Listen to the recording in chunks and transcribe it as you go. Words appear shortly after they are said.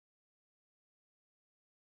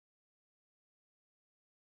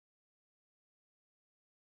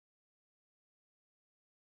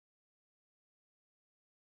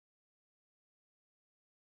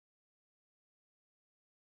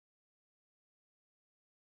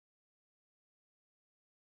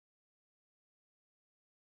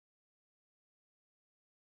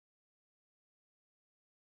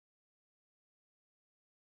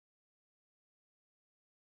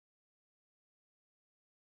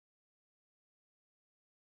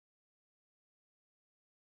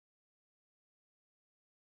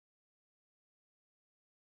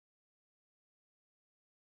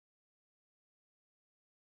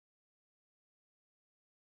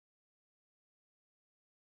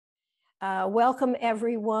Welcome,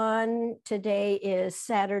 everyone. Today is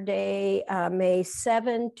Saturday, May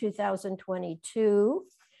 7, 2022.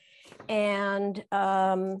 And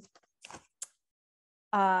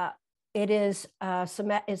it is,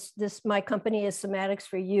 my company is Somatics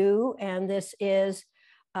for You, and this is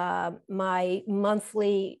my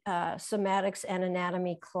monthly somatics and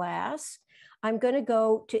anatomy class. I'm going to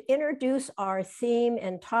go to introduce our theme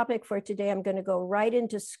and topic for today. I'm going to go right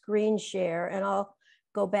into screen share, and I'll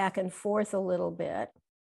go back and forth a little bit.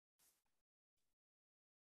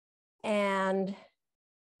 And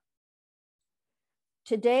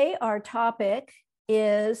today our topic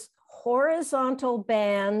is horizontal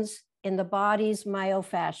bands in the body's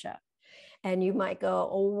myofascia. And you might go,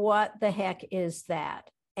 oh, what the heck is that?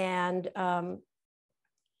 And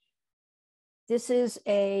this is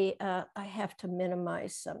a, I have to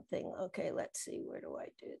minimize something. Okay, let's see, where do I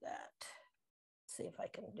do that? Let's see if I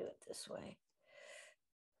can do it this way.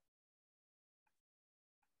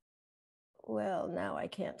 Well, now I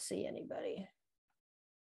can't see anybody.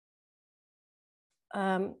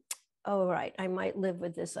 All right, I might live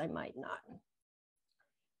with this, I might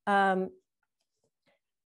not.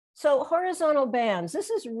 So horizontal bands, this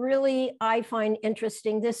is really, I find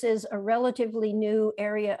interesting. This is a relatively new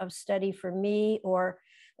area of study for me, or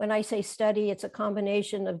when I say study, it's a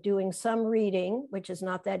combination of doing some reading, which is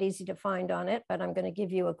not that easy to find on it, but I'm going to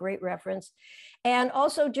give you a great reference, and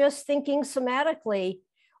also just thinking somatically,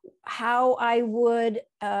 how I would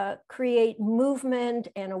create movement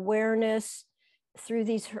and awareness through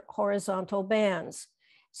these horizontal bands.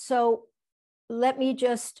 So let me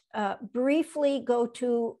just briefly go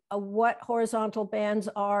to what horizontal bands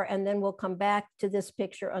are, and then we'll come back to this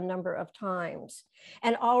picture a number of times.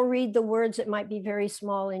 And I'll read the words. It might be very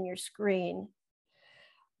small in your screen.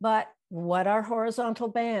 But what are horizontal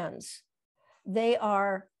bands? They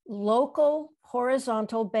are local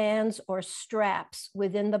horizontal bands or straps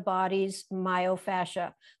within the body's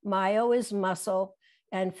myofascia. Myo is muscle,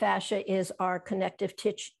 and fascia is our connective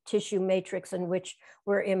tissue matrix in which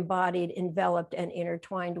we're embodied, enveloped, and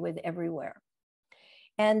intertwined with everywhere.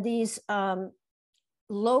 And these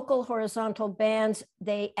local horizontal bands,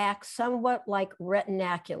 they act somewhat like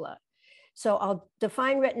retinacula. So I'll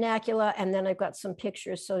define retinacula, and then I've got some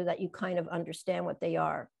pictures so that you kind of understand what they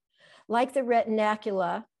are. Like the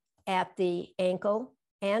retinacula at the ankle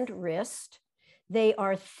and wrist, they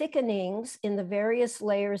are thickenings in the various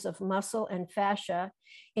layers of muscle and fascia,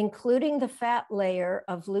 including the fat layer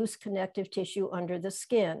of loose connective tissue under the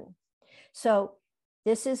skin. So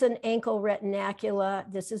this is an ankle retinacula.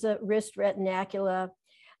 This is a wrist retinacula.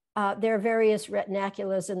 There are various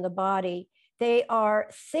retinaculas in the body. They are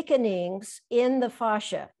thickenings in the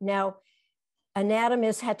fascia. Now,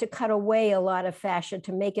 anatomists had to cut away a lot of fascia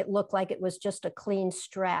to make it look like it was just a clean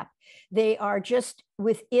strap. They are just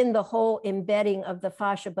within the whole embedding of the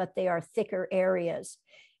fascia, but they are thicker areas.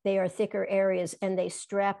 They are thicker areas, and they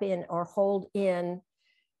strap in or hold in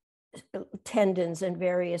tendons and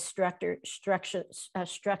various structures.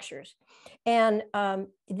 And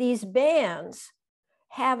these bands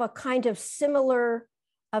have a kind of similar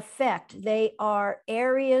effect. They are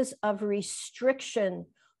areas of restriction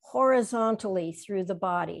horizontally through the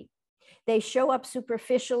body. They show up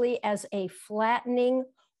superficially as a flattening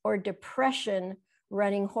or depression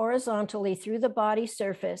running horizontally through the body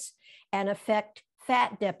surface and affect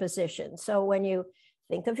fat deposition. So when you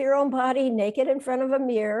think of your own body naked in front of a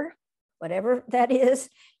mirror, whatever that is,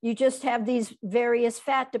 you just have these various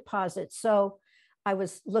fat deposits. So I've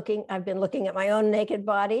been looking at my own naked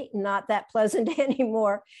body, not that pleasant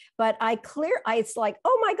anymore, but it's like,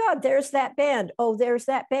 oh my God, there's that band. Oh, there's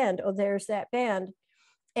that band. Oh, there's that band.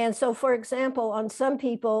 And so, for example, on some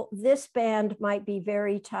people, this band might be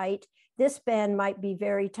very tight. This band might be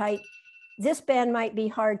very tight. This band might be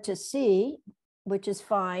hard to see, which is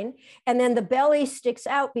fine. And then the belly sticks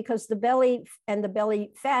out because the belly and the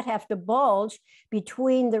belly fat have to bulge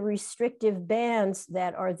between the restrictive bands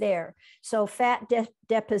that are there. So fat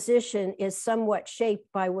deposition is somewhat shaped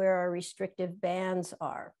by where our restrictive bands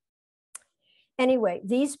are. Anyway,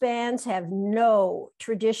 these bands have no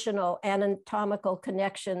traditional anatomical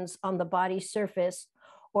connections on the body surface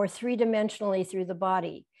or three-dimensionally through the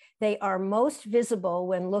body. They are most visible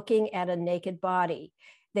when looking at a naked body.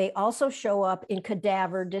 They also show up in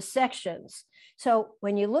cadaver dissections. So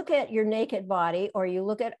when you look at your naked body, or you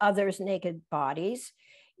look at others' naked bodies,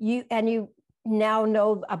 you now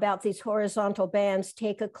know about these horizontal bands,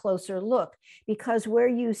 take a closer look, because where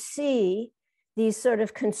you see these sort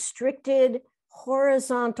of constricted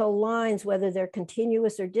horizontal lines, whether they're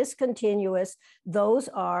continuous or discontinuous, those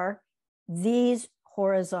are these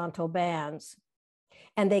horizontal bands,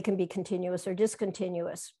 and they can be continuous or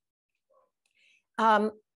discontinuous.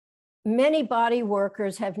 Many body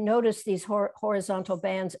workers have noticed these horizontal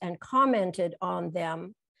bands and commented on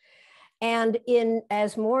them. And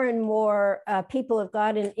as more and more people have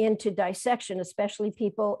gotten into dissection, especially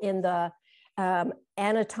people in the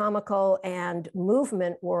anatomical and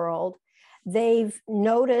movement world, they've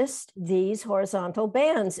noticed these horizontal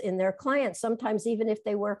bands in their clients. Sometimes even if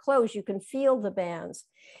they wear clothes, you can feel the bands.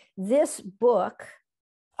 This book,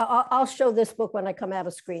 I'll show this book when I come out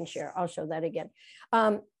of screen share. I'll show that again.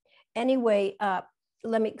 Anyway,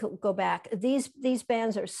 let me go back. These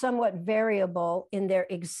bands are somewhat variable in their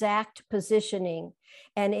exact positioning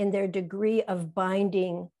and in their degree of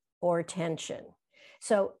binding or tension.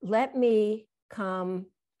 So let me come,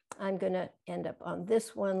 I'm going to end up on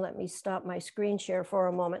this one. Let me stop my screen share for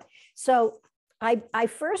a moment. So I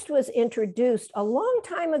first was introduced a long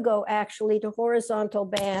time ago, actually, to horizontal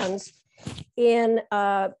bands in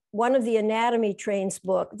one of the anatomy trains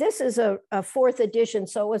book. This is a fourth edition,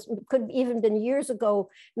 so it could even been years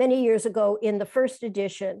ago, many years ago in the first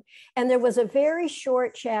edition. And there was a very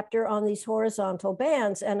short chapter on these horizontal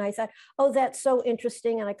bands. And I thought, oh, that's so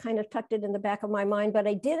interesting. And I kind of tucked it in the back of my mind, but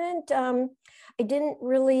I didn't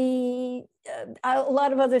really, a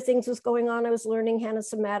lot of other things was going on. I was learning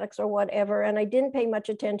Somatics or whatever, and I didn't pay much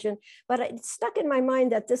attention, but it stuck in my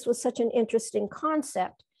mind that this was such an interesting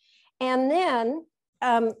concept. And then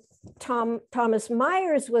Thomas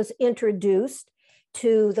Myers was introduced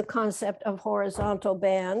to the concept of horizontal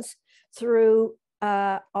bands through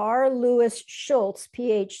R. Lewis Schultz,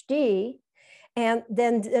 PhD. And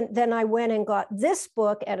then I went and got this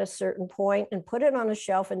book at a certain point and put it on a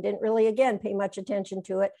shelf and didn't really, again, pay much attention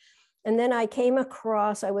to it. And then I came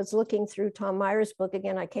across, I was looking through Tom Myers' book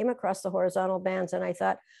again, I came across the horizontal bands and I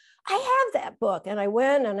thought, I have that book. And I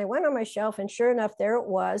went on my shelf, and sure enough, there it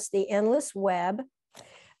was, The Endless Web,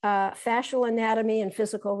 Fascial Anatomy and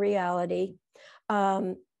Physical Reality,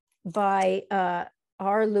 by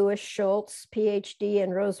R. Lewis Schultz, PhD,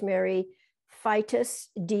 and Rosemary Feitis,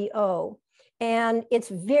 DO. And it's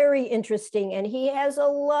very interesting. And he has a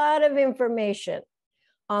lot of information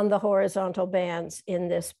on the horizontal bands in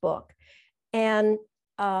this book. And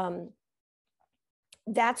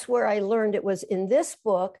that's where I learned, it was in this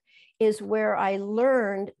book, is where I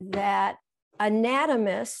learned that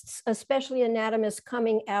anatomists, especially anatomists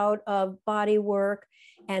coming out of body work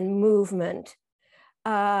and movement,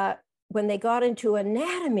 when they got into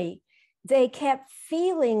anatomy, they kept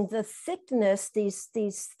feeling the thickness, these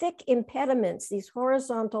thick impediments, these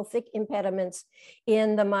horizontal thick impediments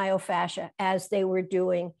in the myofascia as they were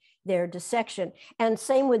doing their dissection. And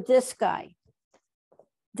same with this guy.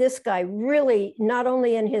 This guy really, not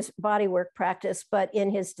only in his bodywork practice, but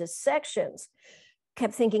in his dissections,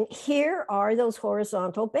 kept thinking, here are those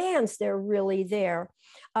horizontal bands. They're really there.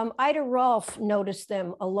 Ida Rolf noticed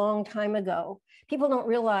them a long time ago. People don't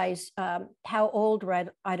realize how old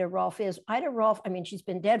Ida Rolf is. Ida Rolf, I mean, she's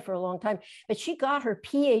been dead for a long time, but she got her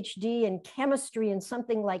PhD in chemistry in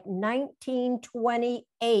something like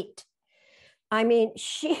 1928. I mean,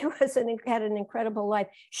 she had an incredible life.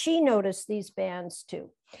 She noticed these bands too.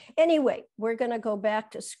 Anyway, we're going to go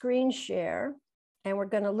back to screen share and we're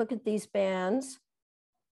going to look at these bands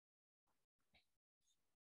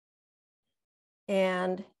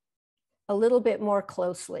and a little bit more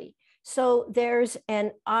closely. So there's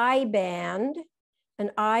an I band,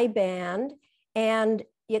 and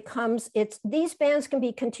these bands can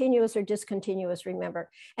be continuous or discontinuous, remember,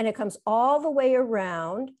 and it comes all the way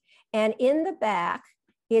around. And in the back,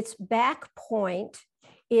 its back point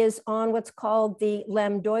is on what's called the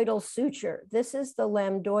lambdoidal suture. This is the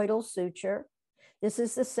lambdoidal suture. This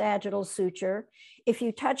is the sagittal suture. If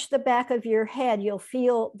you touch the back of your head, you'll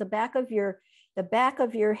feel the back of your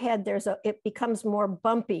head, it becomes more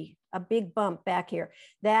bumpy, a big bump back here.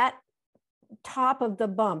 That top of the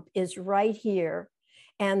bump is right here.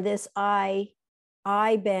 And this eye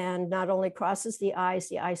band not only crosses the eyes,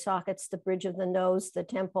 the eye sockets, the bridge of the nose, the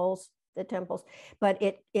temples, but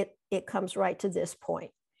it comes right to this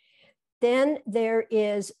point. Then there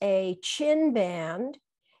is a chin band.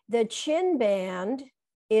 The chin band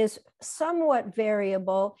is somewhat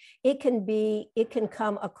variable. It can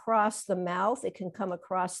come across the mouth. It can come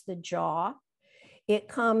across the jaw. It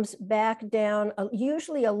comes back down,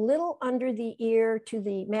 usually a little under the ear to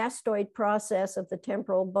the mastoid process of the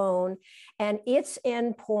temporal bone. And its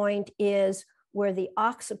end point is where the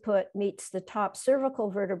occiput meets the top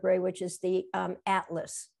cervical vertebrae, which is the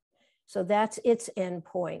atlas. So that's its end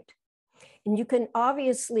point. And you can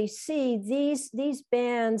obviously see these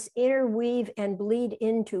bands interweave and bleed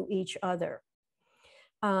into each other.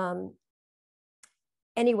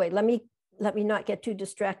 Anyway, let me let me not get too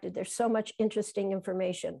distracted. There's so much interesting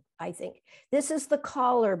information, I think. This is the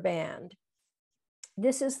collar band.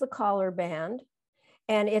 This is the collar band,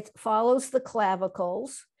 and it follows the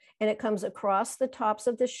clavicles, and it comes across the tops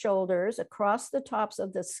of the shoulders, across the tops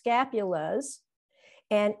of the scapulas,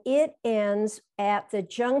 and it ends at the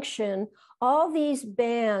junction. All these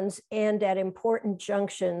bands end at important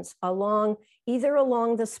junctions along, either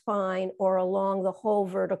along the spine or along the whole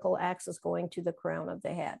vertical axis going to the crown of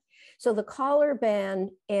the head. So the collar band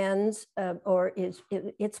ends,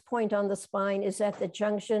 its point on the spine is at the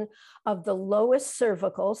junction of the lowest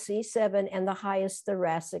cervical, C7, and the highest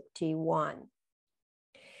thoracic, T1.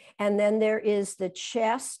 And then there is the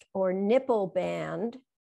chest or nipple band.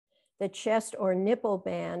 The chest or nipple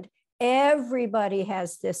band. Everybody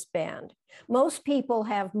has this band. Most people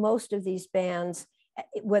have most of these bands,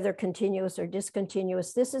 whether continuous or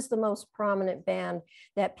discontinuous. This is the most prominent band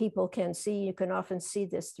that people can see. You can often see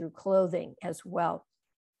this through clothing as well.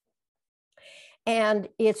 And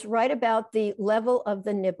it's right about the level of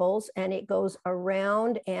the nipples, and it goes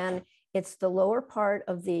around, and it's the lower part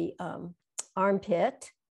of the armpit.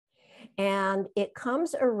 And it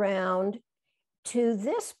comes around to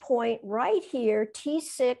this point right here,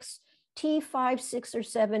 T6, T5, 6, or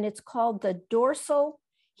 7. It's called the dorsal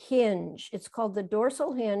hinge. It's called the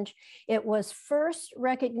dorsal hinge. It was first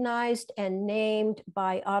recognized and named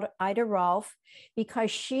by Ida Rolf because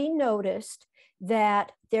she noticed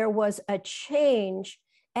that there was a change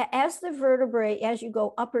as the vertebrae, as you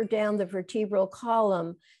go up or down the vertebral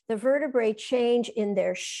column, the vertebrae change in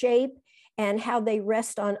their shape and how they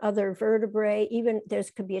rest on other vertebrae. Even there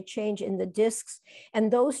could be a change in the discs. And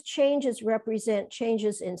those changes represent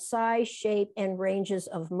changes in size, shape, and ranges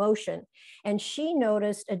of motion. And she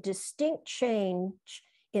noticed a distinct change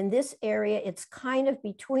in this area. It's kind of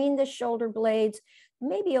between the shoulder blades,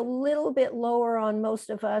 maybe a little bit lower on most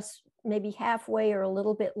of us, maybe halfway or a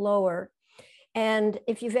little bit lower. And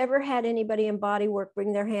if you've ever had anybody in body work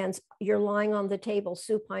bring their hands, you're lying on the table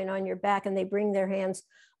supine on your back, and they bring their hands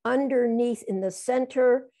underneath in the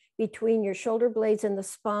center between your shoulder blades and the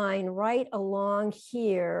spine, right along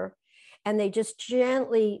here. And they just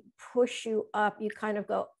gently push you up. You kind of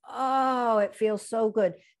go, oh, it feels so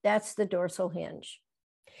good. That's the dorsal hinge.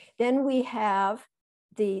 Then we have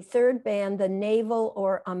the third band, the navel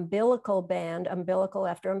or umbilical band, umbilical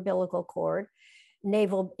after umbilical cord.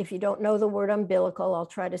 Navel, if you don't know the word umbilical, I'll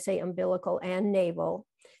try to say umbilical and navel.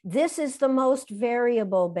 This is the most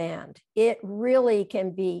variable band. It really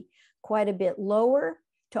can be quite a bit lower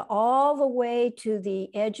to all the way to the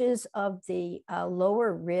edges of the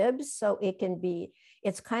lower ribs. So it can be,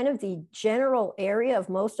 it's kind of the general area of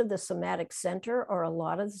most of the somatic center, or a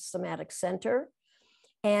lot of the somatic center.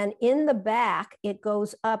 And in the back, it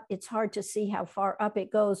goes up. It's hard to see how far up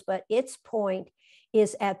it goes, but its point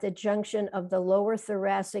is at the junction of the lower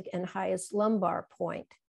thoracic and highest lumbar point.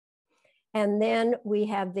 And then we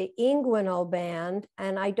have the inguinal band,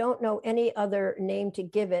 and I don't know any other name to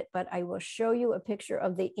give it, but I will show you a picture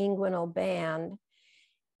of the inguinal band,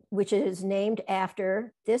 which is named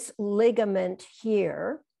after this ligament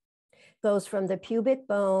here. Goes from the pubic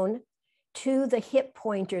bone to the hip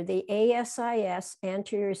pointer, the ASIS,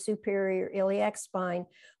 anterior superior iliac spine,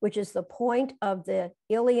 which is the point of the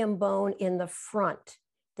ilium bone in the front,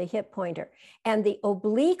 the hip pointer. And the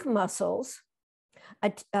oblique muscles,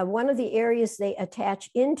 one of the areas they attach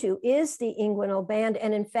into is the inguinal band.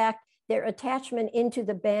 And in fact, their attachment into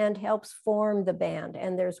the band helps form the band.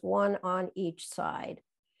 And there's one on each side.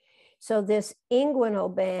 So this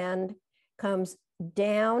inguinal band comes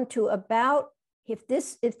down to about, if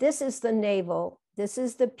this is the navel, this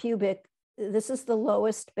is the pubic, this is the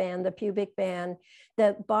lowest band, the pubic band.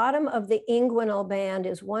 The bottom of the inguinal band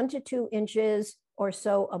is 1 to 2 inches or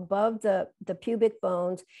so above the pubic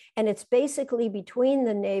bones. And it's basically between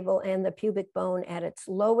the navel and the pubic bone at its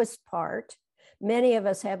lowest part. Many of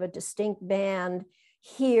us have a distinct band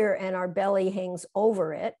here, and our belly hangs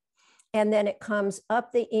over it. And then it comes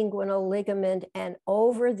up the inguinal ligament and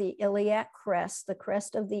over the iliac crest, the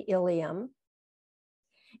crest of the ilium.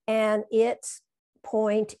 And its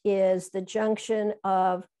point is the junction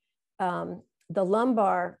of the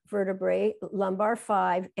lumbar vertebrae, lumbar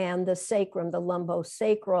 5, and the sacrum, the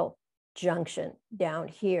lumbo-sacral junction down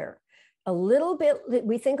here. A little bit,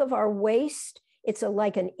 we think of our waist, it's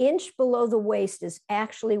like an inch below the waist is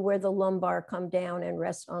actually where the lumbar come down and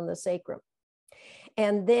rest on the sacrum.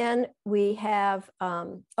 And then we have,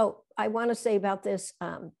 I want to say about this,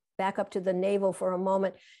 back up to the navel for a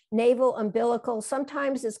moment. Navel umbilical,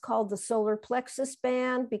 sometimes it's called the solar plexus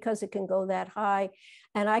band because it can go that high.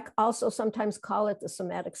 And I also sometimes call it the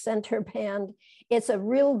somatic center band. It's a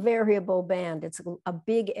real variable band. It's a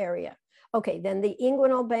big area. Okay, then the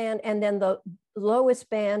inguinal band, and then the lowest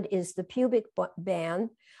band is the pubic band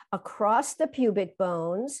across the pubic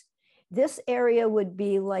bones. This area would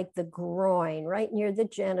be like the groin, right near the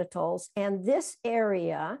genitals. And this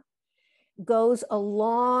area goes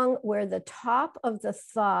along where the top of the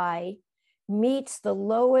thigh meets the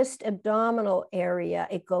lowest abdominal area.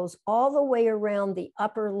 It goes all the way around the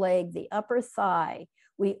upper leg, the upper thigh.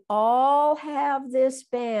 We all have this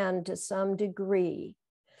band to some degree.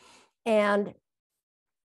 And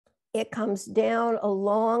it comes down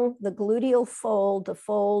along the gluteal fold, the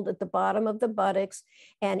fold at the bottom of the buttocks,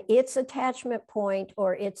 and its attachment point,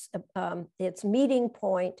 or its meeting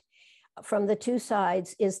point from the two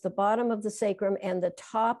sides, is the bottom of the sacrum and the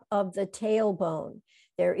top of the tailbone.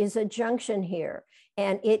 There is a junction here,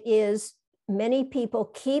 and it is, many people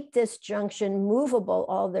keep this junction movable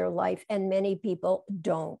all their life, and many people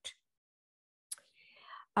don't.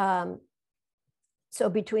 So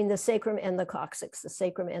between the sacrum and the coccyx, the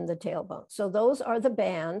sacrum and the tailbone. So those are the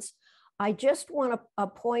bands. I just want to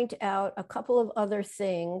point out a couple of other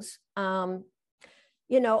things.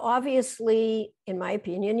 You know, obviously, in my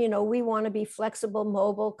opinion, you know, we want to be flexible,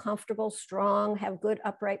 mobile, comfortable, strong, have good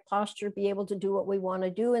upright posture, be able to do what we want to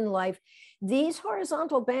do in life. These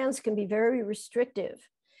horizontal bands can be very restrictive.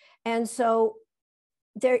 And so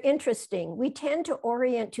they're interesting. We tend to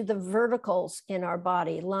orient to the verticals in our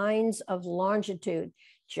body, lines of longitude,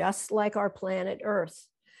 just like our planet Earth.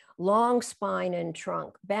 Long spine and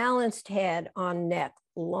trunk, balanced head on neck,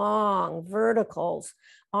 long verticals,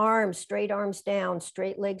 arms, straight arms down,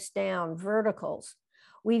 straight legs down, verticals.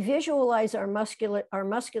 We visualize our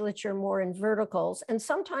musculature more in verticals and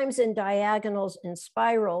sometimes in diagonals and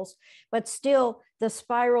spirals, but still the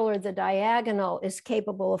spiral or the diagonal is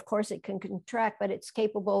capable, of course it can contract, but it's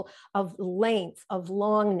capable of length, of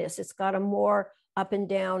longness. It's got a more up and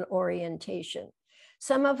down orientation.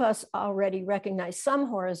 Some of us already recognize some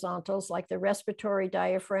horizontals like the respiratory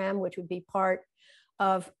diaphragm, which would be part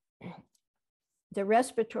of the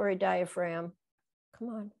respiratory diaphragm. Come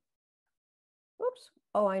on. Whoops.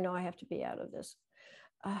 Oh, I know I have to be out of this.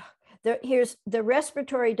 Here's the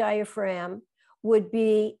respiratory diaphragm would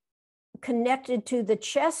be connected to the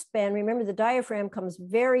chest band. Remember, the diaphragm comes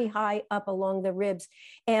very high up along the ribs,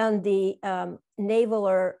 and the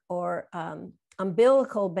navel or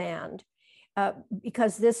umbilical band,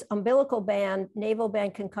 because this umbilical band, navel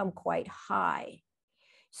band can come quite high.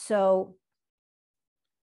 So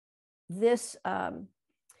this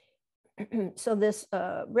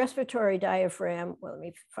respiratory diaphragm, well, let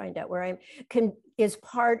me find out where I am, is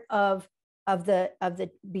part of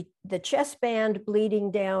the chest band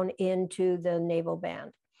bleeding down into the navel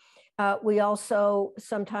band. We also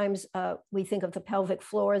sometimes we think of the pelvic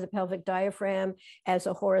floor, the pelvic diaphragm, as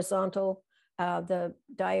a horizontal. The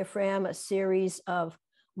diaphragm, a series of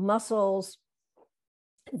muscles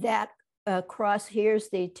that cross. Here's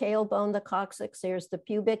the tailbone, the coccyx. Here's the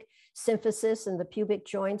pubic symphysis and the pubic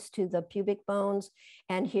joints to the pubic bones.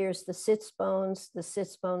 And here's the sits bones. The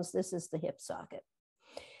sits bones, this is the hip socket.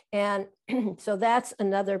 And so that's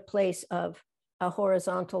another place of a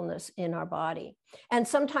horizontalness in our body. And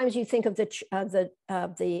sometimes you think of the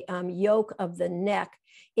yoke of the neck.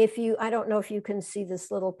 If you, I don't know if you can see this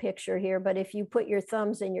little picture here, but if you put your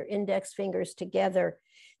thumbs and your index fingers together,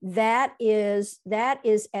 that is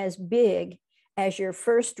as big as your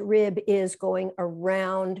first rib is going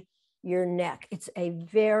around your neck. It's a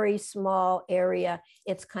very small area.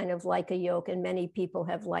 It's kind of like a yoke, and many people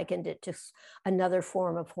have likened it to another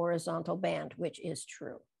form of horizontal band, which is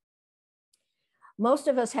true. Most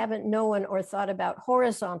of us haven't known or thought about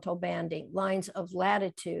horizontal banding, lines of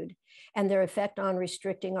latitude, and their effect on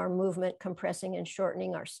restricting our movement, compressing and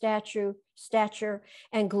shortening our stature,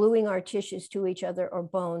 and gluing our tissues to each other or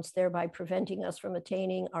bones, thereby preventing us from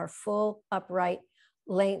attaining our full upright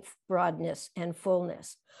length, broadness, and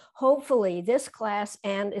fullness. Hopefully this class,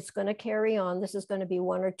 and it's going to carry on, this is going to be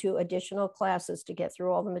 1 or 2 additional classes to get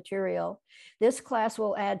through all the material. This class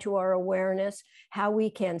will add to our awareness how we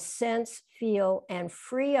can sense, feel, and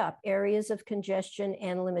free up areas of congestion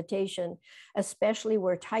and limitation, especially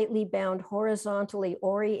where tightly bound, horizontally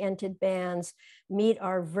oriented bands meet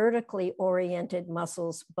our vertically oriented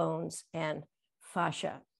muscles, bones, and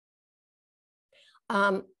fascia.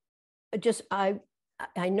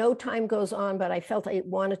 I know time goes on, but I felt I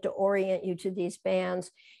wanted to orient you to these bands.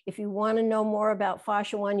 If you want to know more about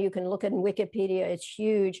Fascia 1, you can look at Wikipedia. It's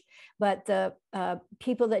huge. But the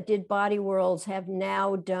people that did Body Worlds have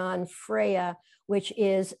now done Freya, which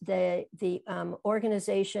is the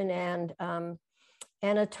organization and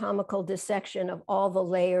anatomical dissection of all the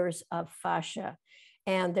layers of fascia.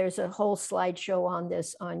 And there's a whole slideshow on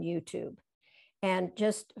this on YouTube. And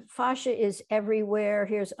just fascia is everywhere.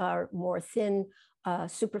 Here's our more thin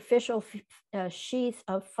superficial sheath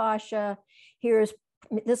of fascia.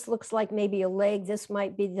 This looks like maybe a leg. This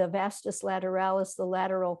might be the vastus lateralis, the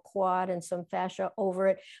lateral quad, and some fascia over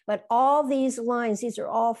it. But all these lines, these are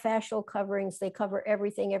all fascial coverings. They cover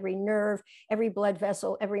everything, every nerve, every blood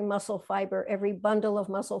vessel, every muscle fiber, every bundle of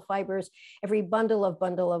muscle fibers, every bundle of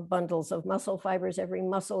bundles of muscle fibers, every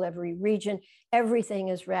muscle, every region. Everything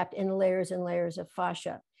is wrapped in layers and layers of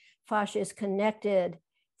fascia. Fascia is connected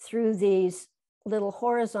through these little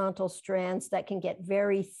horizontal strands that can get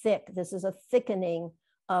very thick. This is a thickening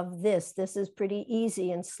of this. This is pretty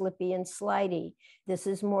easy and slippy and slidey. This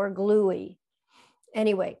is more gluey.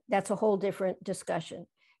 Anyway, that's a whole different discussion.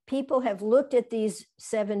 People have looked at these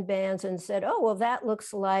 7 bands and said, oh, well, that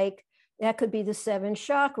looks like that could be the 7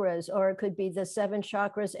 chakras, or it could be the 7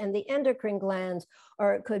 chakras and the endocrine glands,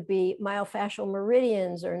 or it could be myofascial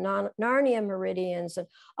meridians or Narnia meridians and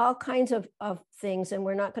all kinds of things. And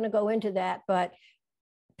we're not going to go into that, but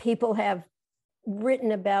people have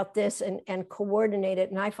written about this and coordinated,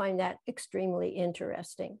 and I find that extremely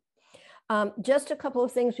interesting. Just a couple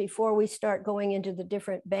of things before we start going into the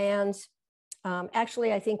different bands.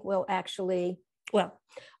 Actually, I think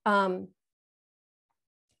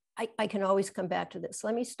I can always come back to this.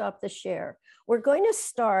 Let me stop the share. We're going to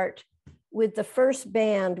start with the first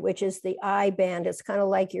band, which is the eye band. It's kind of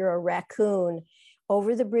like you're a raccoon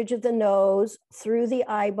over the bridge of the nose, through the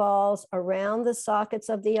eyeballs, around the sockets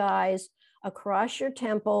of the eyes, across your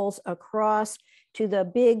temples, across to the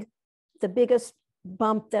biggest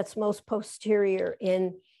bump that's most posterior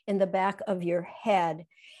in the back of your head.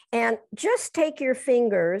 And just take your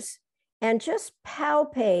fingers and just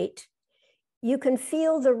palpate. You can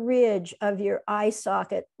feel the ridge of your eye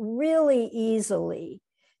socket really easily.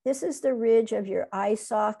 This is the ridge of your eye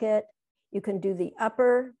socket. You can do the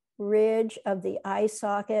upper ridge of the eye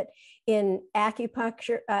socket in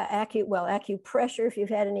acupuncture, acupressure. If you've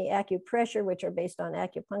had any acupressure, which are based on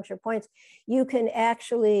acupuncture points, you can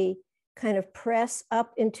actually kind of press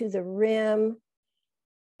up into the rim,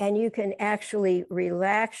 and you can actually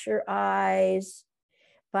relax your eyes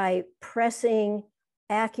by pressing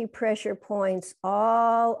acupressure points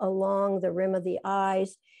all along the rim of the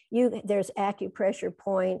eyes. There's acupressure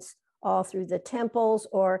points all through the temples,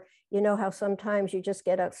 or you know how sometimes you just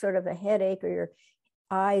get a sort of a headache, or your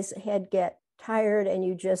head get tired, and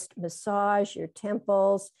you just massage your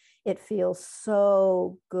temples. It feels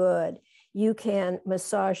so good. You can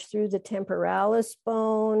massage through the temporalis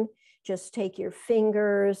bone. Just take your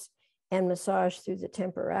fingers and massage through the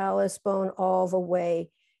temporalis bone all the way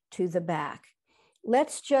to the back.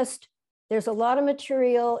 There's a lot of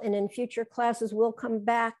material, and in future classes, we'll come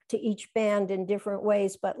back to each band in different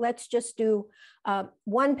ways, but let's just do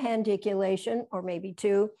one pandiculation, or maybe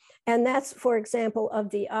 2. And that's, for example,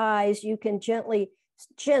 of the eyes. You can gently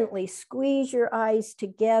squeeze your eyes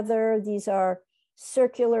together. These are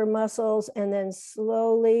circular muscles, and then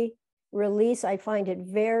slowly release. I find it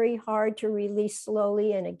very hard to release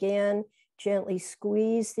slowly. And again, gently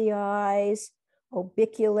squeeze the eyes.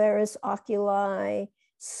 Orbicularis oculi,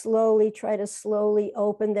 try to slowly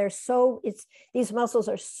open. These muscles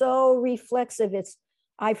are so reflexive.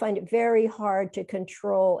 I find it very hard to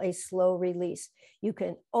control a slow release. You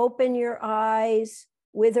can open your eyes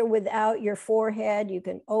with or without your forehead. You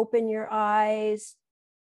can open your eyes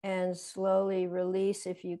and slowly release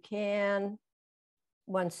if you can.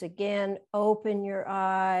 Once again, open your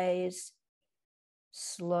eyes,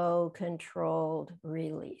 slow, controlled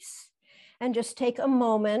release. And just take a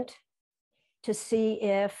moment to see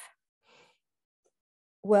if,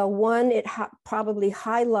 well, one, it probably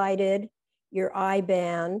highlighted your eye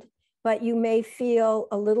band, but you may feel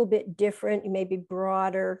a little bit different. You may be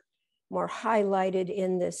broader, more highlighted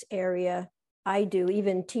in this area. I do,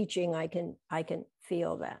 even teaching, I can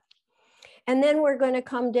feel that. And then we're going to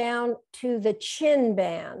come down to the chin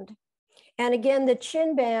band. And again, the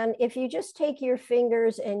chin band, if you just take your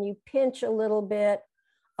fingers and you pinch a little bit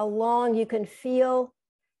along, you can feel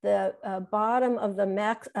the bottom of the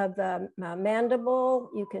mandible.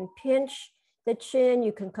 You can pinch the chin.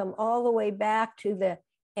 You can come all the way back to the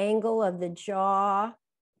angle of the jaw.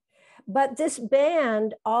 But this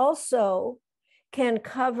band also can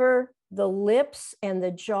cover the lips, and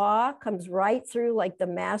the jaw comes right through, like the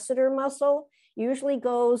masseter muscle usually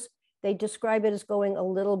goes. They describe it as going a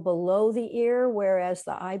little below the ear, whereas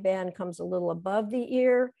the eye band comes a little above the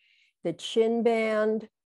ear. The chin band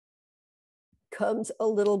comes a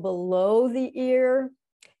little below the ear,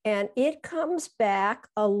 and it comes back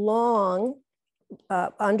along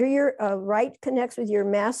under your right, connects with your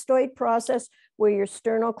mastoid process where your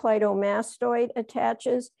sternocleidomastoid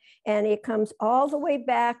attaches, And it comes all the way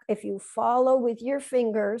back. If you follow with your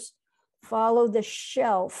fingers, follow the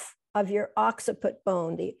shelf of your occiput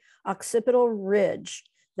bone, the occipital ridge,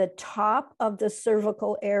 the top of the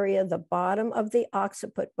cervical area, the bottom of the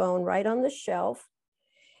occiput bone, right on the shelf.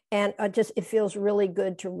 And it feels really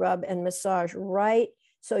good to rub and massage right.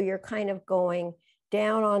 So you're kind of going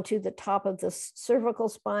down onto the top of the cervical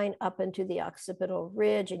spine, up into the occipital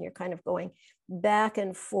ridge, and you're kind of going back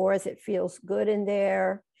and forth. It feels good in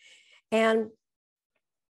there. And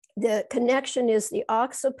the connection is the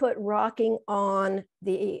occiput rocking on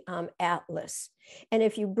the atlas. And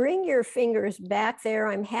if you bring your fingers back there,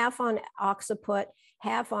 I'm half on occiput,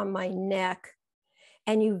 half on my neck,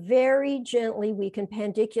 and you very gently, we can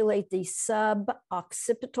pandiculate the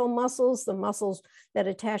sub-occipital muscles, the muscles that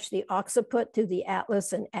attach the occiput to the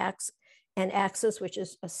atlas and axis, which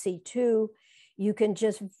is a C2. You can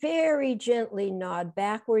just very gently nod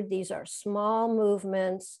backward. These are small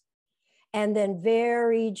movements. And then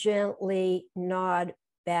very gently nod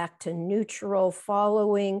back to neutral,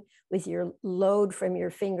 following with your load from your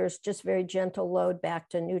fingers, just very gentle load back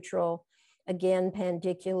to neutral. Again,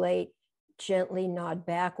 pandiculate, gently nod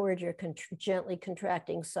backward. You're gently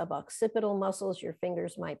contracting suboccipital muscles. Your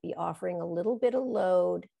fingers might be offering a little bit of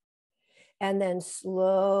load. And then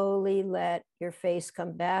slowly let your face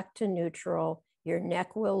come back to neutral. Your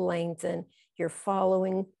neck will lengthen. You're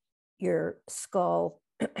following your skull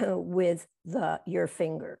with your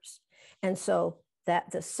fingers. And so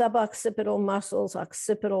that the suboccipital muscles,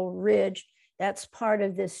 occipital ridge, that's part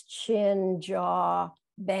of this chin jaw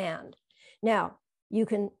band. Now, you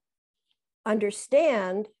can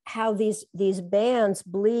understand how these bands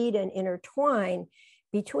bleed and intertwine.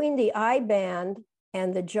 Between the eye band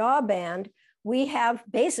and the jaw band, we have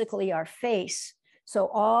basically our face. So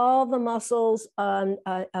all the muscles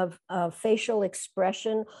of facial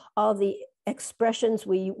expression, all the expressions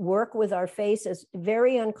we work with our face as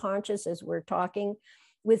very unconscious as we're talking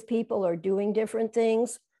with people or doing different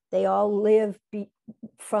things. They all live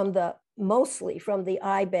mostly from the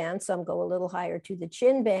eye band. Some go a little higher to the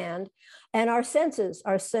chin band. And our senses,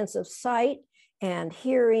 our sense of sight and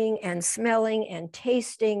hearing and smelling and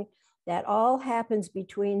tasting, that all happens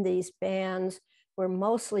between these bands. We're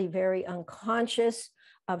mostly very unconscious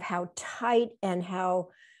of how tight and how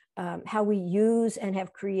we use and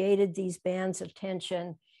have created these bands of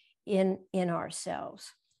tension in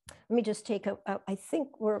ourselves. Let me just take I think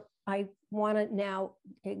I want to now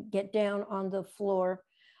get down on the floor,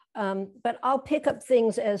 but I'll pick up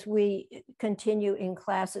things as we continue in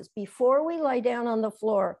classes. Before we lie down on the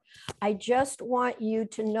floor, I just want you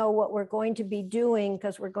to know what we're going to be doing,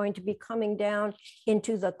 because we're going to be coming down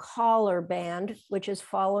into the collar band, which is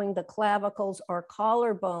following the clavicles or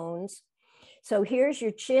collarbones. So here's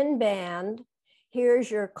your chin band,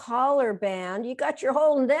 here's your collar band. You got your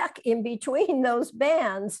whole neck in between those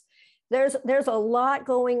bands. There's a lot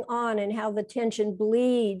going on in how the tension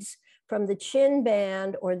bleeds from the chin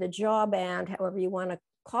band or the jaw band, however you want to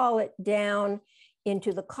call it, down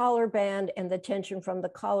into the collar band, and the tension from the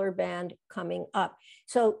collar band coming up.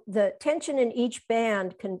 So the tension in each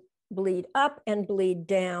band can bleed up and bleed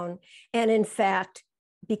down. And in fact,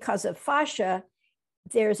 because of fascia,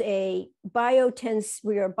 there's we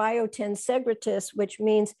are biotensegritis, which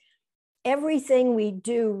means everything we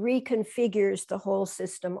do reconfigures the whole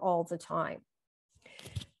system all the time.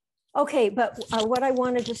 Okay, but what I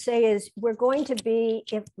wanted to say is we're going to be,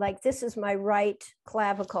 like this is my right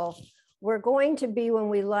clavicle, we're going to be, when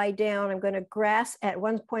we lie down, I'm going to grasp, at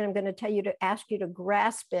one point I'm going to ask you to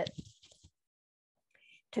grasp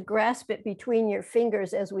it between your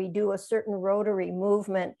fingers as we do a certain rotary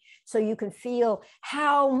movement, so you can feel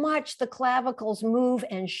how much the clavicles move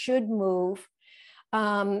and should move,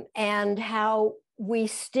 and how we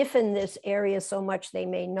stiffen this area so much they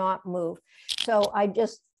may not move. So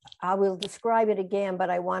I will describe it again, but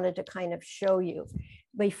I wanted to kind of show you.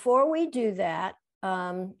 Before we do that,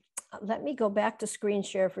 let me go back to screen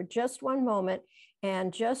share for just one moment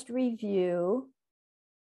and just review.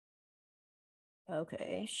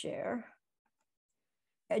 Okay, share.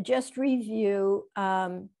 Just review.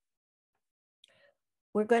 We're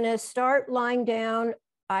going to start lying down.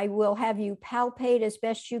 I will have you palpate as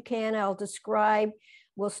best you can. I'll describe.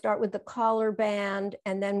 We'll start with the collar band,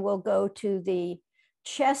 and then we'll go to the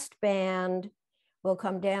chest band. We'll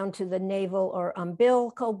come down to the navel or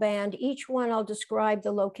umbilical band. Each one I'll describe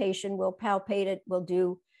the location. We'll palpate it. We'll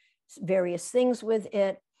do various things with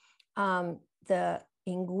it. The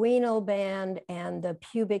inguinal band and the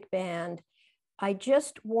pubic band. I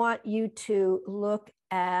just want you to look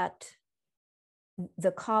at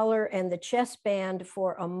the collar and the chest band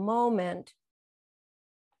for a moment.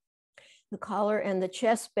 the collar and the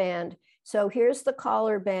chest band. So here's the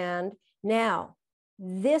collar band. Now,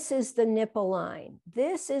 this is the nipple line.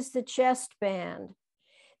 This is the chest band.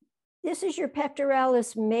 This is your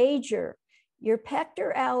pectoralis major. Your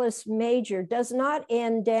pectoralis major does not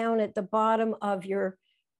end down at the bottom of your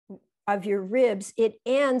ribs. It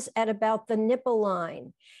ends at about the nipple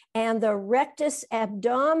line. And the rectus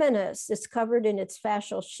abdominis, it's covered in its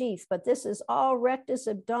fascial sheath, but this is all rectus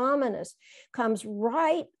abdominis, comes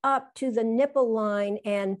right up to the nipple line,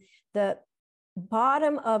 and the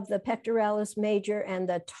bottom of the pectoralis major and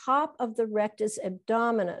the top of the rectus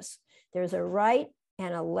abdominis. There's a right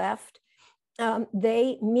and a left.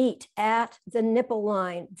 They meet at the nipple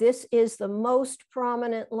line. This is the most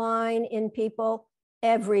prominent line in people.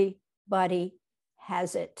 Everybody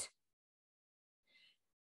has it.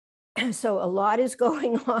 So a lot is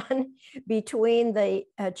going on between the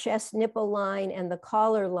chest nipple line and the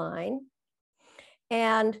collar line.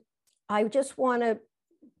 And I just want to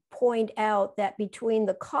point out that between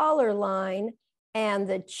the collar line and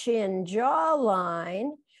the chin jaw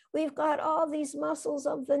line, we've got all these muscles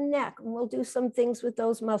of the neck, and we'll do some things with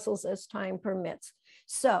those muscles as time permits.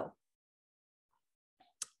 So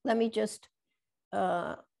let me just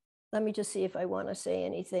see if I want to say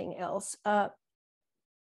anything else.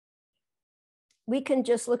 We can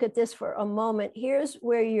just look at this for a moment. Here's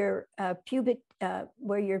where your pubic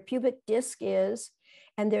disc is,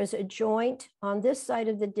 and there's a joint on this side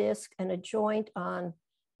of the disc and a joint on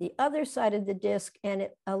the other side of the disc, and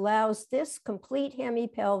it allows this complete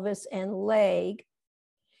hemipelvis and leg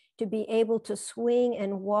to be able to swing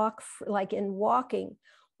and walk. Like in walking,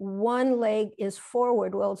 one leg is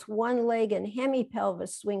forward. Well, it's one leg and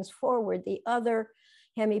hemipelvis swings forward. The other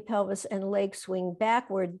hemipelvis and leg swing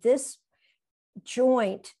backward. This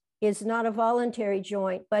joint is not a voluntary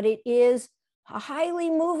joint, but it is a highly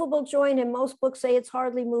movable joint, and most books say it's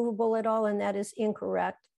hardly movable at all, and that is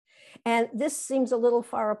incorrect. And this seems a little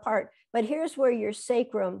far apart, but here's where your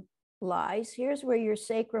sacrum lies. Here's where your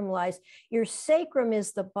sacrum lies. Your sacrum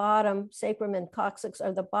is the bottom. Sacrum and coccyx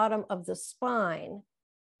are the bottom of the spine,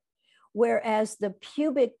 whereas the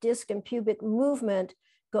pubic disc and pubic movement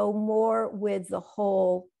go more with the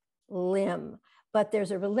whole limb. But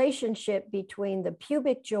there's a relationship between the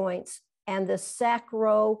pubic joints and the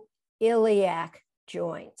sacroiliac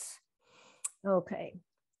joints. Okay.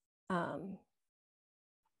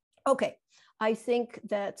 Okay, I think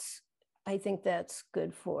that's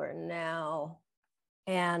good for now.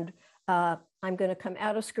 And I'm going to come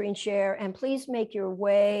out of screen share, and please make your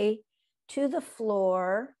way to the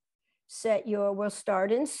floor. We'll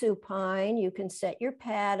start in supine. You can set your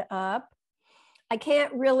pad up. I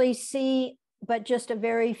can't really see, but just a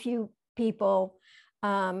very few people.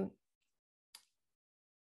 And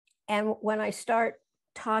when I start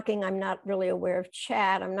talking, I'm not really aware of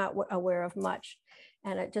chat. I'm not aware of much.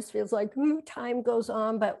 And it just feels like time goes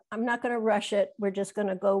on, but I'm not going to rush it. We're just going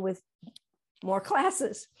to go with more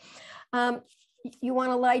classes. You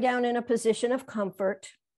want to lie down in a position of comfort.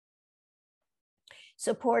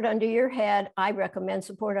 Support under your head. I recommend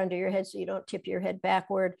support under your head so you don't tip your head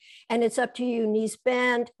backward. And it's up to you. Knees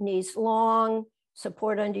bent, knees long,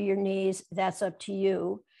 support under your knees. That's up to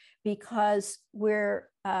you, because we're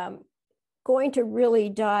going to really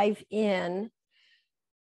dive in.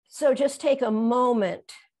 So just take a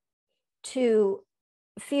moment to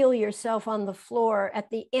feel yourself on the floor. At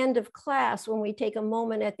the end of class, when we take a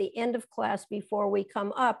moment at the end of class before we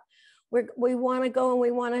come up, we want to go and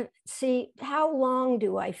we want to see, how long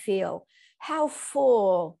do I feel? How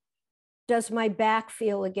full does my back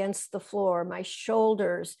feel against the floor, my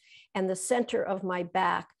shoulders and the center of my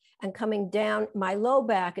back, and coming down my low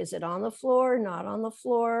back? Is it on the floor, not on the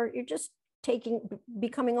floor? You're just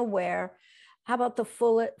becoming aware. How about the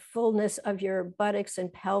fullness of your buttocks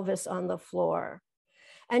and pelvis on the floor?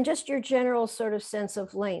 And just your general sort of sense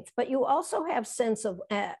of length. But you also have sense of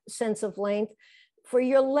length for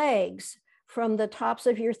your legs, from the tops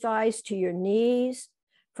of your thighs to your knees,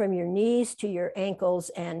 from your knees to your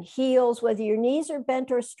ankles and heels. Whether your knees are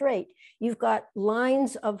bent or straight, you've got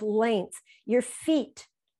lines of length. Your feet,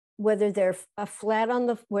 whether they're flat on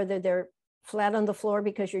the floor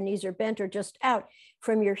because your knees are bent or just out,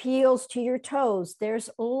 from your heels to your toes, there's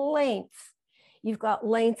length. You've got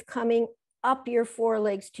length coming up your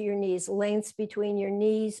forelegs to your knees, lengths between your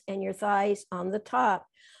knees and your thighs on the top,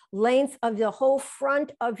 length of the whole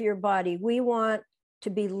front of your body. We want to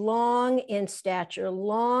be long in stature,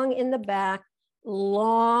 long in the back,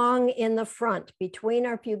 long in the front, between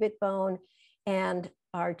our pubic bone and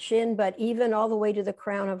our chin, but even all the way to the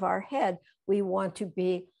crown of our head, we want to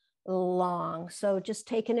be long. So just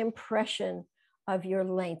take an impression of your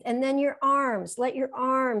length. And then your arms, let your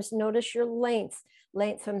arms, notice your length,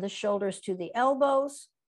 length from the shoulders to the elbows,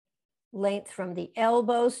 length from the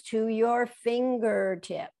elbows to your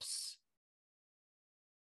fingertips.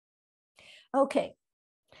 Okay,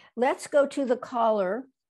 let's go to the collar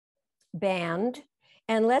band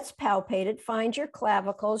and let's palpate it. Find your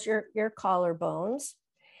clavicles, your collarbones.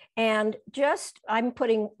 And just, I'm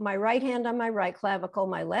putting my right hand on my right clavicle,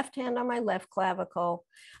 my left hand on my left clavicle.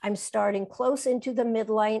 I'm starting close into the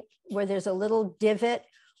midline where there's a little divot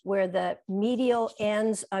where the medial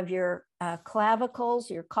ends of your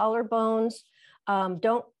clavicles, your collarbones,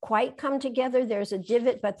 don't quite come together. There's a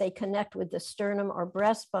divot, but they connect with the sternum or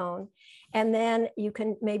breastbone. And then you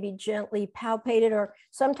can maybe gently palpate it, or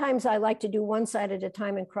sometimes I like to do one side at a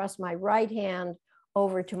time and cross my right hand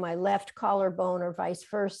over to my left collarbone or vice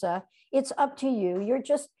versa. It's up to you. You're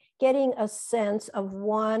just getting a sense of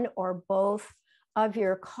one or both of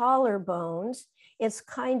your collarbones. It's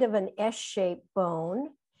kind of an S-shaped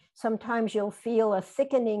bone. Sometimes you'll feel a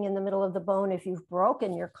thickening in the middle of the bone. If you've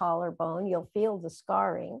broken your collarbone, you'll feel the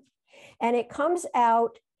scarring. And it comes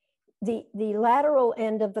out, the lateral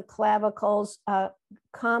end of the clavicles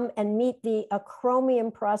come and meet the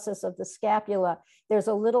acromion process of the scapula. There's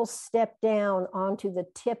a little step down onto the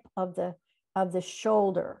tip of the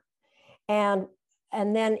shoulder. And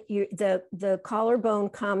then the collarbone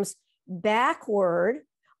comes backward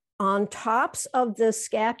on tops of the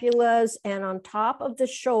scapulas and on top of the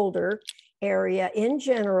shoulder area in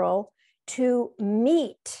general to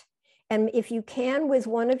meet. And if you can, with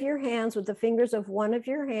one of your hands, with the fingers of one of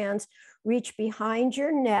your hands, reach behind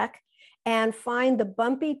your neck and find the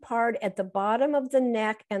bumpy part at the bottom of the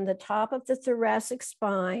neck and the top of the thoracic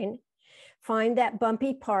spine. Find that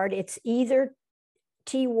bumpy part. It's either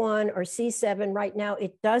T1 or C7 right now.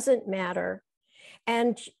 It doesn't matter.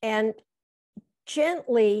 And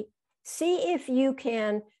gently see if you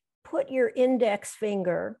can put your index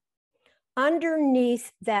finger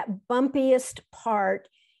underneath that bumpiest part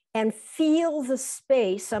and feel the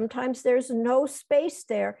space. Sometimes there's no space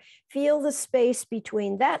there. Feel the space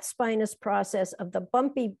between that spinous process of the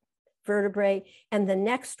bumpy vertebrae and the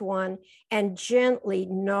next one, and gently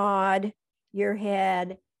nod your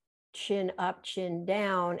head, chin up, chin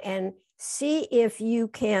down, and see if you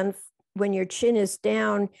can, when your chin is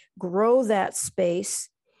down, grow that space.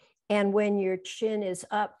 And when your chin is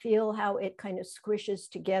up, feel how it kind of squishes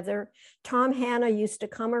together. Tom Hanna used to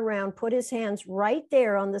come around, put his hands right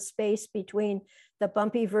there on the space between the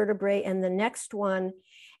bumpy vertebrae and the next one.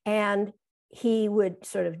 And he would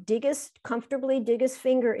sort of comfortably dig his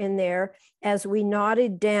finger in there. As we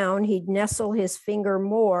nodded down, he'd nestle his finger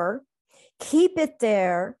more, keep it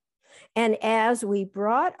there. And as we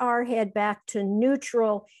brought our head back to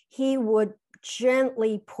neutral, he would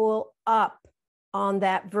gently pull up on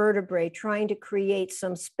that vertebrae, trying to create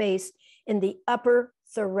some space in the upper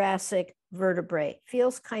thoracic vertebrae.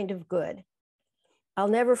 Feels kind of good. I'll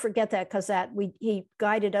never forget that, because he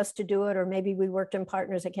guided us to do it, or maybe we worked in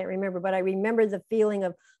partners, I can't remember, but I remember the feeling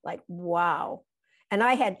of like, wow. And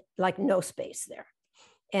I had like no space there.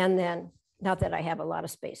 And then, not that I have a lot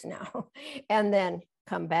of space now, and then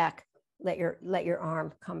come back, let your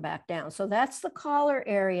arm come back down. So that's the collar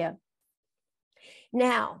area.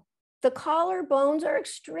 Now, the collarbones are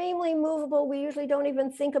extremely movable. We usually don't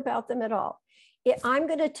even think about them at all. I'm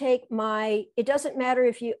going to take it doesn't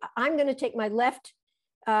matter I'm going to take my left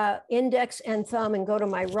index and thumb and go to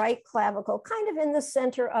my right clavicle, kind of in the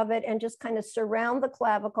center of it, and just kind of surround the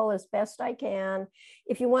clavicle as best I can.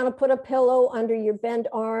 If you want to put a pillow under your bent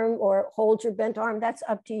arm or hold your bent arm, that's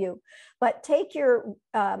up to you. But take your,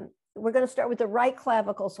 we're going to start with the right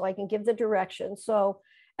clavicle so I can give the direction. So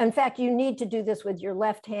in fact, you need to do this with your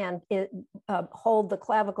left hand, hold the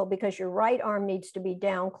clavicle, because your right arm needs to be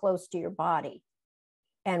down close to your body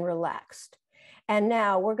and relaxed. And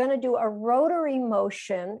now we're going to do a rotary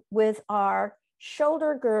motion with our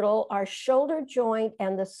shoulder girdle, our shoulder joint,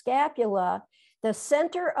 and the scapula. The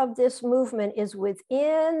center of this movement is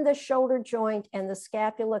within the shoulder joint, and the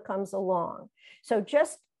scapula comes along. So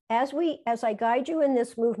just as I guide you in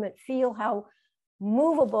this movement, feel how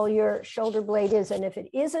movable your shoulder blade is. And if it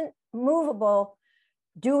isn't movable,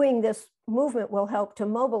 doing this movement will help to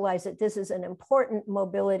mobilize it. This is an important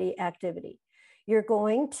mobility activity. You're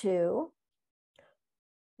going to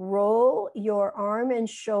roll your arm and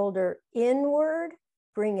shoulder inward,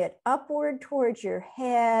 bring it upward towards your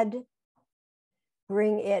head,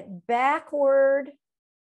 bring it backward,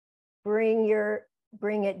 bring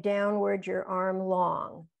it downward, your arm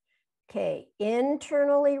long. Okay,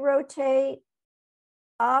 internally rotate,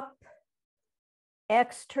 up,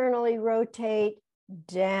 externally rotate,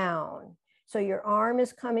 down. So your arm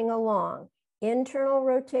is coming along. internal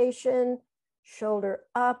rotation, shoulder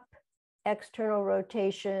up, external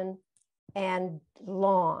rotation, and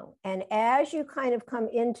long. And as you kind of come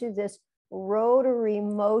into this rotary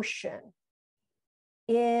motion,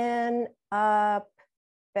 in, up,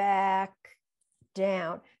 back,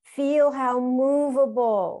 down, feel how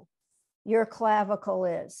movable your clavicle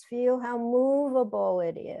is. Feel how movable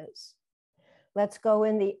it is. Let's go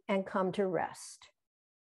in and come to rest.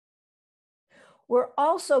 We're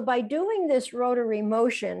also, by doing this rotary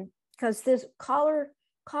motion, because this collar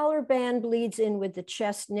band bleeds in with the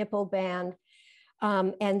chest nipple band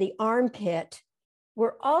and the armpit,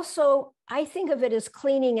 we're also, I think of it as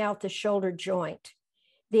cleaning out the shoulder joint,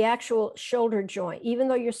 the actual shoulder joint. Even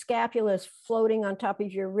though your scapula is floating on top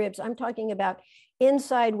of your ribs, I'm talking about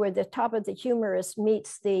inside where the top of the humerus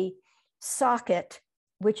meets the socket,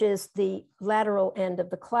 which is the lateral end of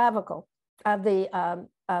the clavicle, of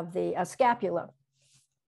the scapula.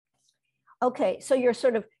 Okay, so you're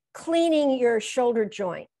sort of cleaning your shoulder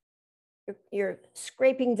joint. You're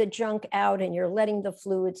scraping the junk out and you're letting the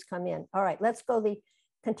fluids come in. All right, let's go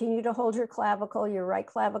continue to hold your clavicle, your right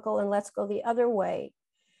clavicle, and let's go the other way.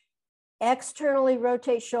 Externally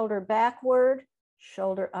rotate shoulder backward,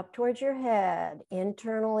 shoulder up towards your head.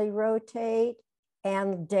 Internally rotate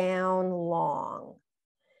and down long.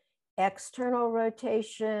 External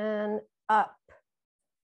rotation up.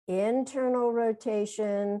 Internal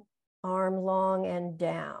rotation, arm long and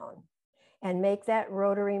down. And make that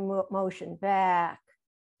rotary motion back,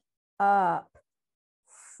 up,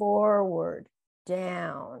 forward,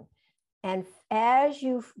 down. And as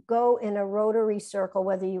you go in a rotary circle,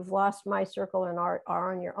 whether you've lost my circle and are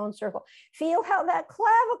on your own circle, feel how that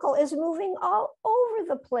clavicle is moving all over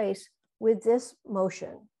the place with this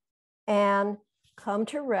motion. And come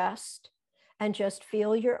to rest and just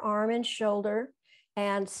feel your arm and shoulder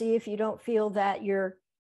and see if you don't feel that your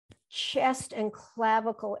chest and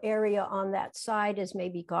clavicle area on that side has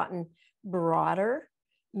maybe gotten broader.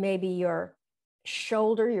 Maybe your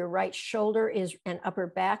shoulder, your right shoulder and upper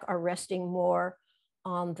back are resting more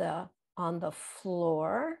on the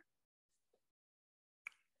floor.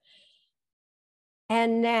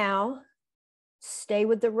 And now stay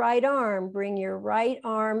with the right arm. Bring your right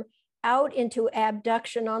arm out into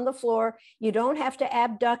abduction on the floor. You don't have to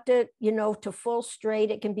abduct it, to full straight.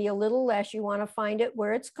 It can be a little less. You want to find it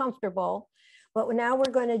where it's comfortable. But now we're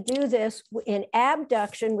going to do this in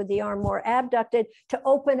abduction with the arm more abducted to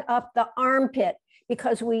open up the armpit,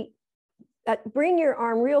 because we bring your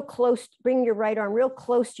arm real close, bring your right arm real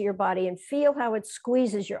close to your body and feel how it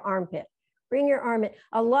squeezes your armpit. Bring your arm in.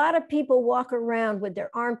 A lot of people walk around with their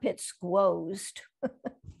armpit squoezed.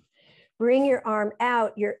 Bring your arm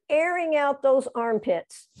out. You're airing out those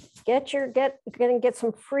armpits. Get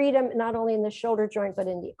some freedom, not only in the shoulder joint, but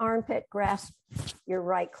in the armpit. Grasp your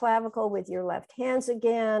right clavicle with your left hands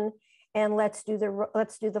again. And let's do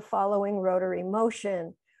the following rotary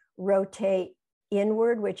motion. Rotate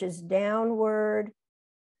inward, which is downward.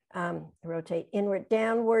 Rotate inward,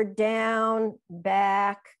 downward, down,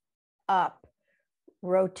 back, up.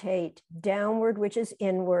 Rotate downward, which is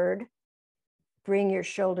inward. Bring your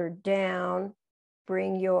shoulder down,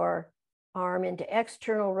 bring your arm into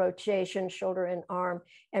external rotation, shoulder and arm,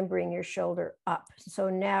 and bring your shoulder up. So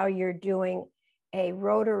now you're doing a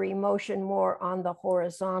rotary motion more on the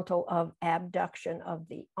horizontal of abduction of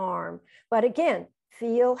the arm. But again,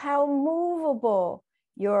 feel how movable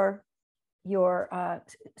your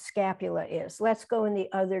scapula is. Let's go in the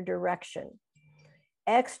other direction.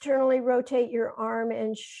 Externally rotate your arm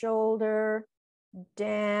and shoulder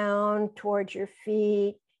down towards your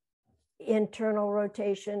feet, internal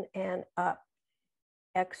rotation and up.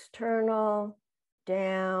 External,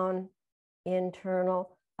 down,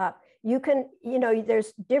 internal, up. You can,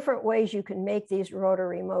 there's different ways you can make these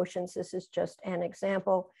rotary motions. This is just an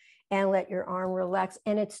example. And let your arm relax.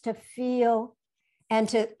 And it's to feel and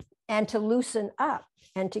to loosen up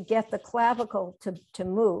and to get the clavicle to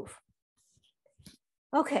move.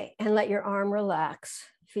 Okay, and let your arm relax.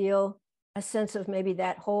 Feel a sense of maybe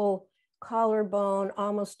that whole collarbone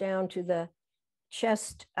almost down to the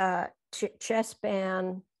chest, chest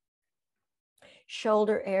band,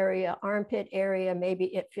 shoulder area, armpit area. Maybe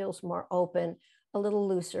it feels more open, a little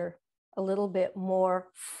looser, a little bit more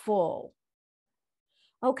full.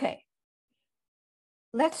 Okay,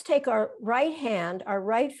 let's take our right hand, our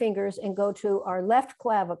right fingers, and go to our left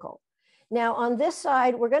clavicle. Now on this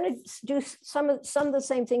side, we're going to do some of the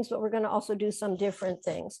same things, but we're going to also do some different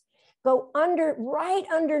things. Go right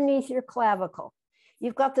underneath your clavicle.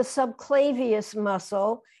 You've got the subclavius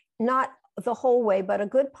muscle, not the whole way, but a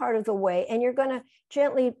good part of the way. And you're going to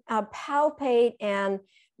gently palpate, and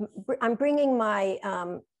I'm bringing my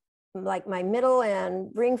like my middle and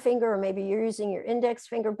ring finger, or maybe you're using your index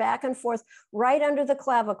finger, back and forth right under the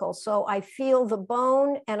clavicle. So I feel the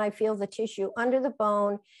bone and I feel the tissue under the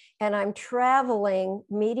bone, and I'm traveling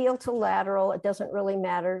medial to lateral. It doesn't really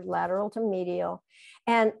matter, lateral to medial.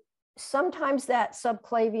 And sometimes that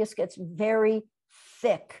subclavius gets very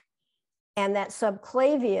thick. And that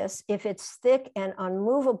subclavius, if it's thick and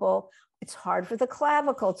unmovable, it's hard for the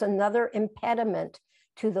clavicle. It's another impediment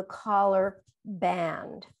to the collar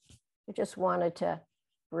band. I just wanted to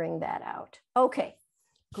bring that out. Okay,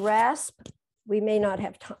 grasp, we may not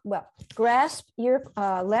have time. Well, grasp your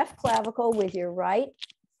left clavicle with your right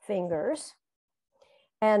fingers.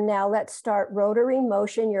 And now let's start rotary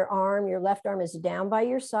motion. Your arm, your left arm is down by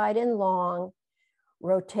your side and long.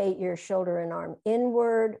 Rotate your shoulder and arm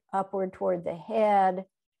inward, upward toward the head,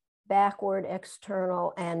 backward,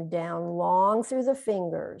 external, and down long through the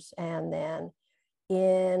fingers. And then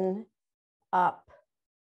in, up,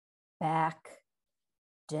 back,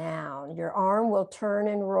 down. Your arm will turn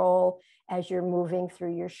and roll as you're moving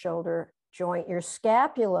through your shoulder joint. Your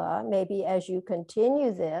scapula, maybe as you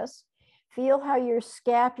continue this, feel how your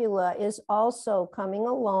scapula is also coming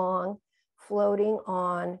along, floating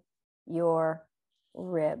on your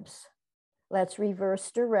ribs. Let's reverse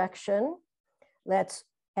direction. Let's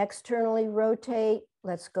externally rotate.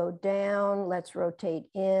 Let's go down. Let's rotate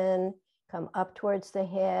in, come up towards the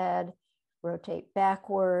head, rotate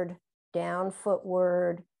backward, down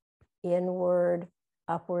footward, inward,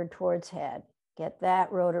 upward towards head. Get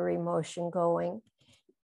that rotary motion going.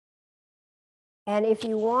 And if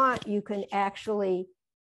you want, you can actually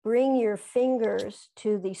bring your fingers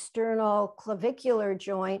to the sternoclavicular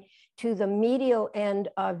joint, to the medial end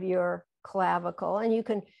of your clavicle. And you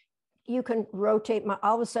can rotate.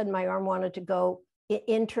 All of a sudden my arm wanted to go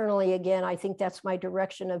internally again. I think that's my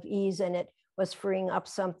direction of ease, and it was freeing up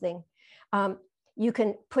something. You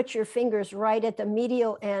can put your fingers right at the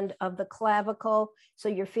medial end of the clavicle, so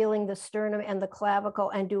you're feeling the sternum and the clavicle,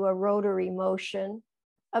 and do a rotary motion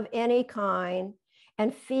of any kind,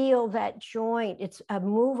 and feel that joint. It's a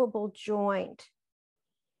movable joint.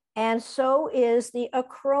 And so is the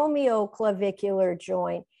acromioclavicular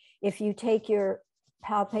joint. If you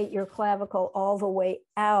palpate your clavicle all the way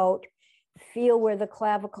out, feel where the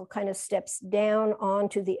clavicle kind of steps down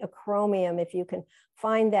onto the acromion. If you can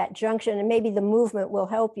find that junction, and maybe the movement will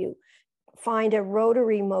help you. Find a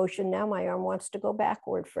rotary motion. Now my arm wants to go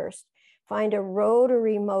backward first. Find a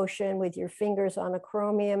rotary motion with your fingers on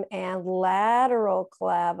acromion and lateral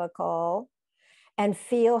clavicle, and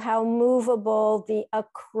feel how movable the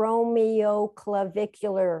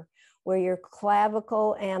acromioclavicular, where your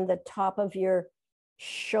clavicle and the top of your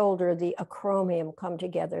shoulder, the acromion, come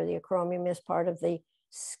together. The acromion is part of the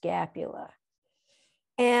scapula.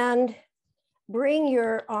 And bring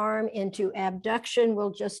your arm into abduction.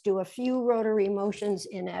 We'll just do a few rotary motions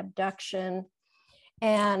in abduction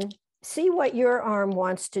and see what your arm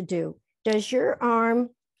wants to do. Does your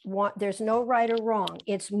arm want, there's no right or wrong.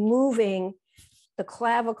 It's moving the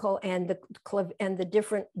clavicle and the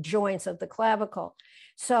different joints of the clavicle.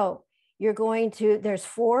 So you're going to, there's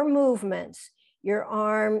 4 movements. Your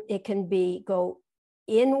arm, it can go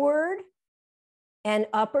inward and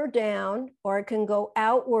up or down, or it can go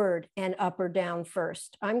outward and up or down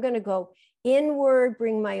first. I'm going to go inward,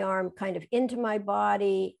 bring my arm kind of into my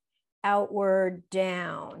body, outward,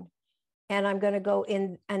 down. And I'm going to go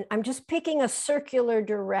in, and I'm just picking a circular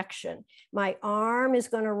direction. My arm is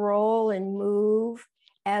going to roll and move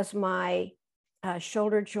as my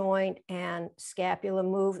shoulder joint and scapula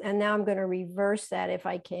move. And now I'm going to reverse that if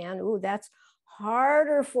I can. Ooh, that's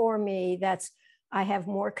harder for me. I have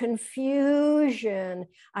more confusion.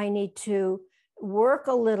 I need to work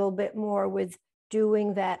a little bit more with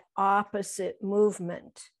doing that opposite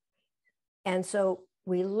movement. And so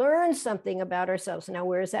we learn something about ourselves. Now,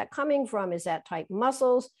 where is that coming from? Is that tight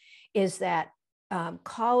muscles? Is that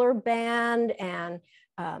collar band and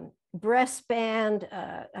breast band,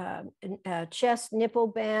 chest nipple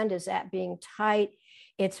band? Is that being tight?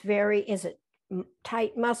 Is it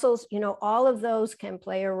tight muscles? You know, all of those can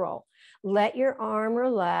play a role. Let your arm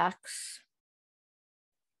relax.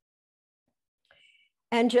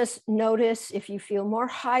 And just notice if you feel more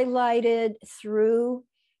highlighted through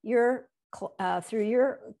your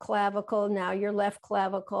clavicle, now your left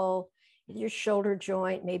clavicle, your shoulder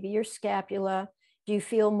joint, maybe your scapula. Do you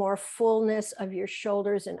feel more fullness of your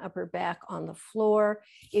shoulders and upper back on the floor?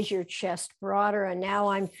 Is your chest broader? And now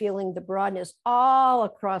I'm feeling the broadness all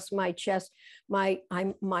across my chest.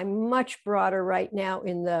 I'm much broader right now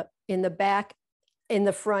in the back, in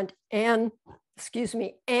the front, and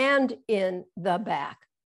and in the back.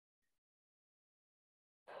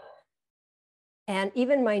 And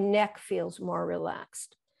even my neck feels more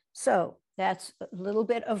relaxed. So that's a little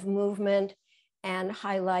bit of movement and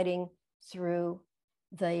highlighting through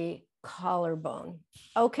the collarbone.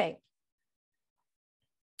 Okay.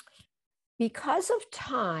 Because of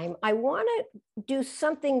time, I want to do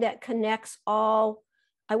something that connects all.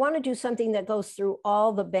 I want to do something that goes through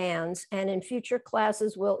all the bands, and in future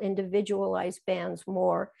classes, we'll individualize bands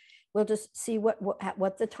more. We'll just see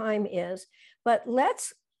what the time is. But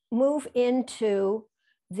let's move into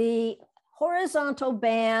the horizontal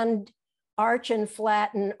band, arch and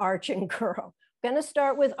flatten, arch and curl. I'm going to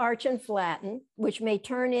start with arch and flatten, which may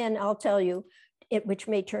turn in, I'll tell you, which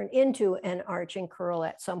may turn into an arch and curl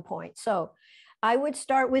at some point. So I would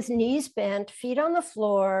start with knees bent, feet on the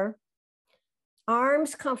floor,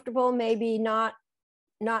 arms comfortable, maybe not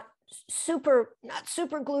super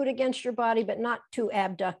glued against your body, but not too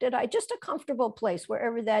abducted. Just a comfortable place,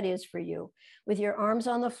 wherever that is for you, with your arms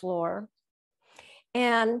on the floor.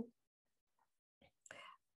 And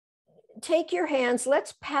take your hands,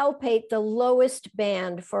 let's palpate the lowest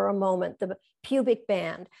band for a moment, the pubic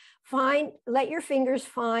band. Let your fingers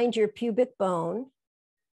find your pubic bone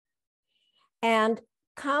and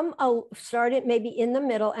start it maybe in the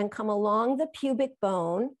middle and come along the pubic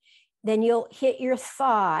bone. Then you'll hit your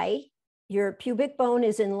thigh. Your pubic bone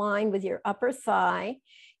is in line with your upper thigh.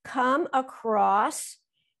 Come across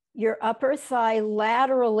your upper thigh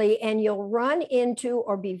laterally, and you'll run into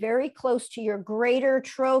or be very close to your greater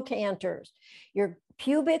trochanters. Your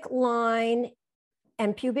pubic line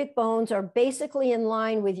and pubic bones are basically in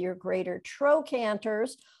line with your greater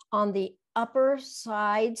trochanters on the upper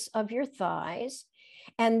sides of your thighs.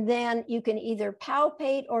 And then you can either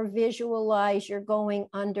palpate or visualize you're going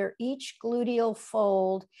under each gluteal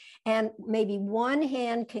fold, and maybe one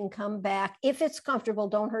hand can come back. If it's comfortable,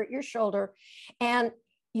 don't hurt your shoulder. And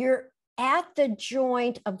you're at the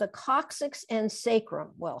joint of the coccyx and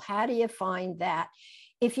sacrum. Well, how do you find that?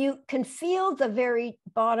 If you can feel the very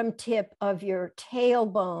bottom tip of your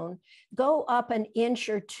tailbone, go up an inch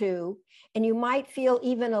or two, and you might feel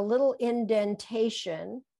even a little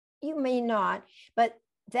indentation. You may not, but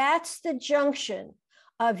that's the junction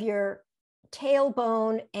of your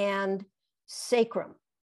tailbone and sacrum.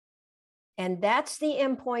 And that's the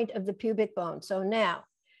endpoint of the pubic bone. So now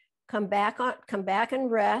come back and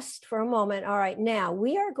rest for a moment. All right, now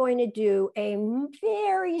we are going to do a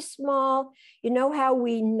very small, you know how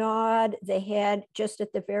we nod the head just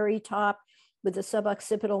at the very top with the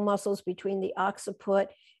suboccipital muscles between the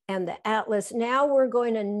occiput and the atlas. Now we're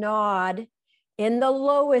going to nod in the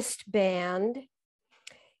lowest band.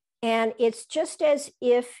 And it's just as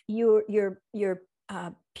if your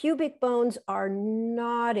pubic bones are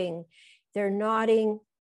nodding. They're nodding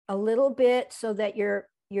a little bit so that you're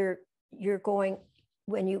going,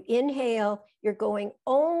 when you inhale, you're going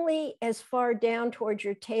only as far down towards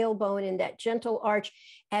your tailbone in that gentle arch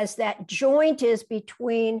as that joint is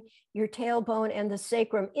between your tailbone and the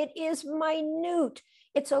sacrum. It is minute.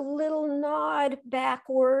 It's a little nod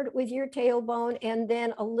backward with your tailbone, and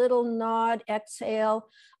then a little nod, exhale,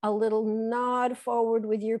 a little nod forward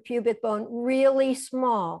with your pubic bone, really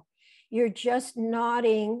small. You're just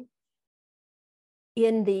nodding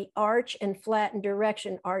in the arch and flatten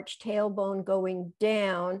direction, arch tailbone going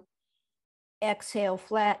down, exhale,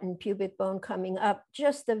 flatten, pubic bone coming up,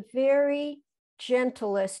 just the very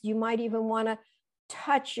gentlest. You might even want to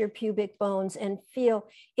touch your pubic bones and feel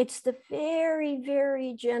it's the very,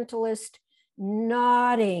 very gentlest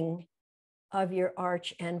nodding of your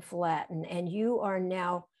arch and flatten. And you are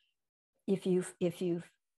now, if you've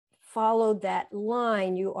followed that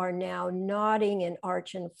line, you are now nodding in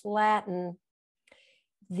arch and flatten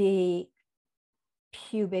the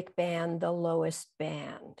pubic band, the lowest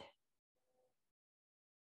band,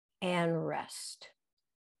 and rest.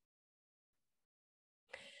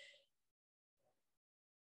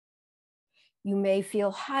 You may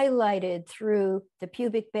feel highlighted through the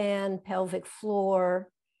pubic band, pelvic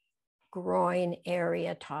floor, groin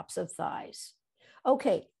area, tops of thighs.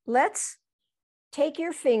 Okay, let's take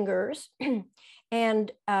your fingers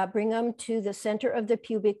and bring them to the center of the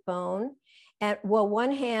pubic bone. And well,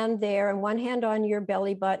 one hand there and one hand on your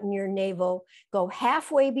belly button, your navel. Go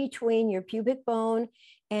halfway between your pubic bone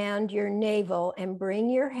and your navel and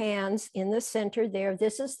bring your hands in the center there.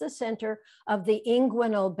 This is the center of the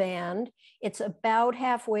inguinal band. It's about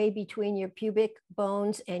halfway between your pubic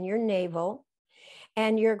bones and your navel.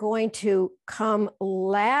 And you're going to come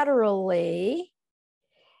laterally,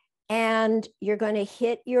 and you're going to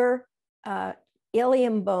hit your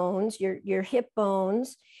ilium bones, your hip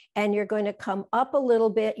bones, and you're going to come up a little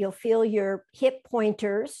bit. You'll feel your hip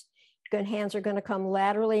pointers hands are going to come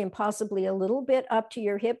laterally and possibly a little bit up to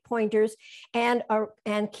your hip pointers, and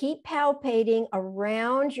keep palpating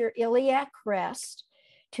around your iliac crest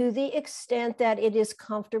to the extent that it is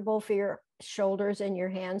comfortable for your shoulders and your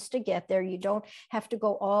hands to get there. You don't have to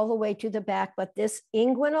go all the way to the back, but this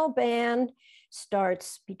inguinal band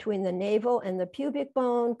starts between the navel and the pubic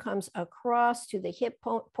bone, comes across to the hip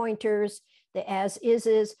pointers, the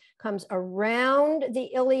as-is, comes around the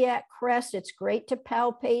iliac crest. It's great to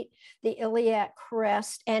palpate the iliac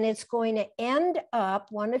crest, and it's going to end up,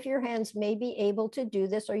 one of your hands may be able to do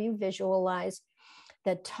this, or you visualize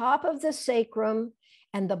the top of the sacrum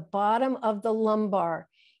and the bottom of the lumbar.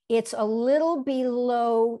 It's a little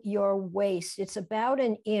below your waist. It's about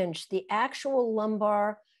an inch. The actual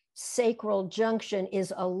lumbar sacral junction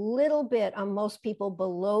is a little bit on most people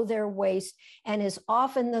below their waist and is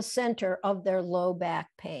often the center of their low back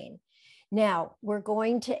pain. Now, we're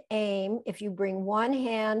going to aim, if you bring one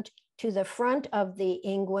hand to the front of the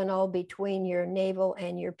inguinal between your navel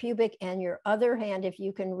and your pubic, and your other hand, if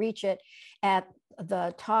you can reach it, at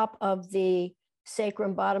the top of the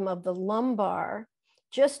sacrum, bottom of the lumbar,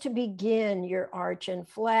 just to begin your arch and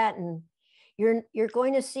flatten. You're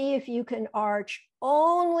going to see if you can arch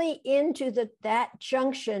only into that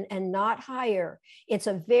junction and not higher. It's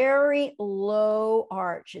a very low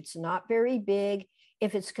arch. It's not very big.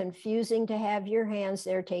 If it's confusing to have your hands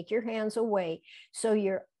there, take your hands away. So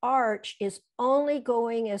your arch is only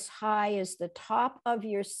going as high as the top of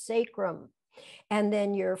your sacrum. And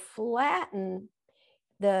then you're flatten,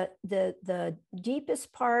 the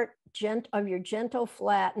deepest part of your gentle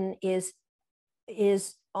flatten is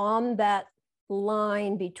on that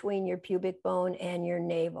line between your pubic bone and your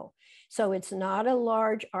navel. So it's not a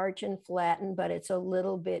large arch and flatten, but it's a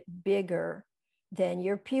little bit bigger than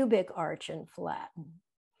your pubic arch and flatten.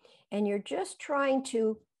 And you're just trying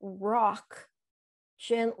to rock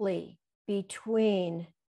gently between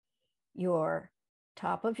your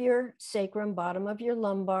top of your sacrum, bottom of your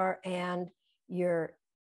lumbar, and your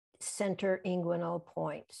center inguinal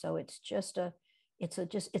point. So it's just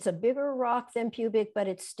it's a bigger rock than pubic, but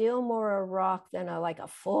it's still more a rock than like a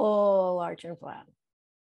full arch and flatten.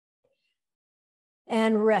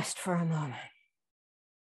 And rest for a moment.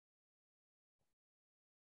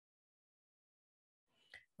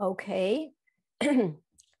 Okay,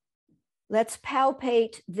 let's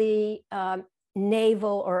palpate the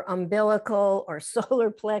navel or umbilical or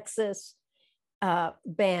solar plexus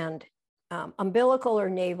band. Umbilical or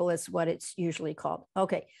navel is what it's usually called.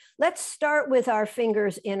 Okay, let's start with our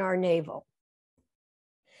fingers in our navel.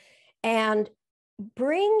 And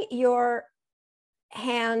bring your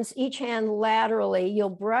hands, each hand laterally. You'll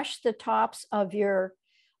brush the tops of your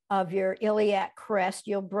iliac crest.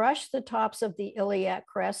 You'll brush the tops of the iliac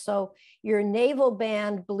crest so your navel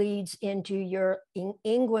band bleeds into your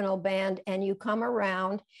inguinal band, and you come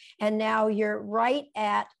around, and now you're right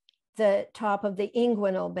at the top of the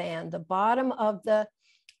inguinal band. The bottom of the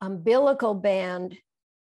umbilical band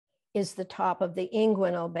is the top of the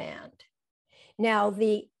inguinal band. Now,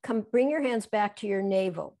 bring your hands back to your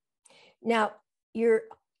navel. Now, your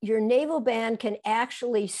navel band can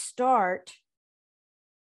actually start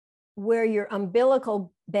where your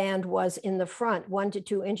umbilical band was in the front, 1 to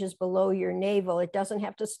 2 inches below your navel. It doesn't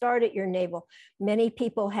have to start at your navel. Many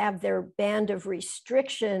people have their band of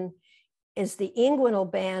restriction is the inguinal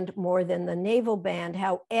band more than the navel band.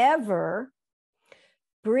 However,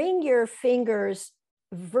 bring your fingers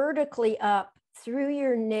vertically up through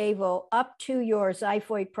your navel up to your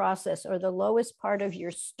xiphoid process, or the lowest part of your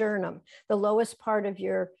sternum, the lowest part of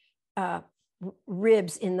your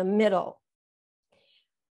ribs in the middle.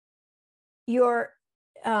 Your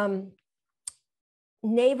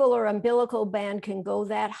navel or umbilical band can go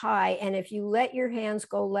that high, and if you let your hands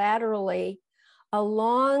go laterally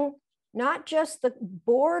along not just the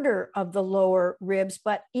border of the lower ribs,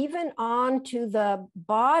 but even on to the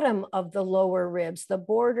bottom of the lower ribs, the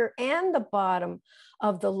border and the bottom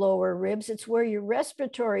of the lower ribs. It's where your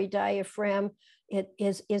respiratory diaphragm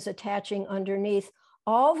is attaching underneath,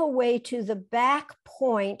 all the way to the back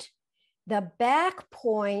point. The back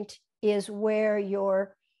point is where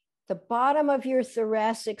the bottom of your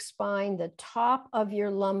thoracic spine, the top of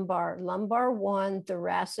your lumbar 1,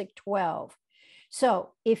 thoracic 12. So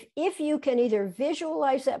if you can either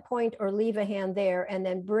visualize that point or leave a hand there, and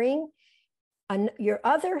then bring your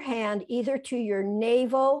other hand either to your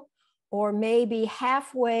navel or maybe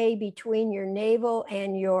halfway between your navel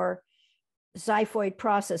and your xiphoid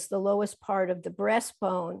process, the lowest part of the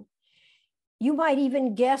breastbone, you might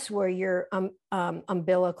even guess where your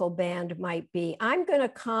umbilical band might be. I'm going to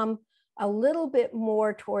come a little bit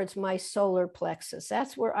more towards my solar plexus.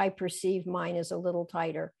 That's where I perceive mine is a little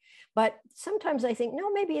tighter. But sometimes I think,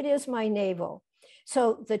 no, maybe it is my navel.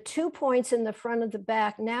 So the 2 points in the front of the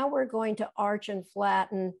back, now we're going to arch and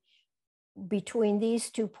flatten between these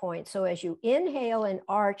 2 points. So as you inhale and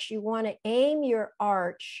arch, you want to aim your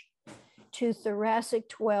arch to thoracic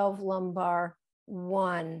 12, lumbar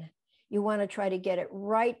 1. You want to try to get it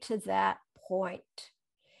right to that point.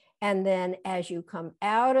 And then as you come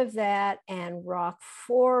out of that and rock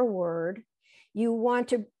forward, you want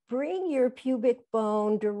to bring your pubic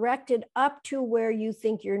bone directed up to where you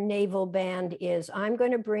think your navel band is. I'm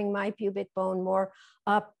going to bring my pubic bone more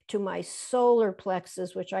up to my solar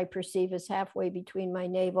plexus, which I perceive as halfway between my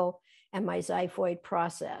navel and my xiphoid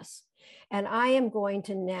process. And I am going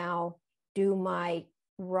to now do my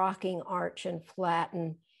rocking arch and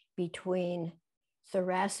flatten between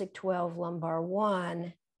thoracic 12, lumbar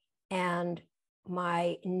 1 and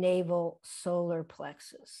my navel solar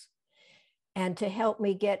plexus. And to help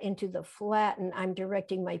me get into the flatten, I'm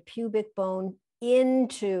directing my pubic bone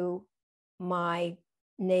into my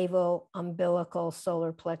navel umbilical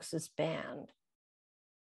solar plexus band.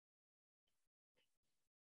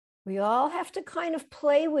 We all have to kind of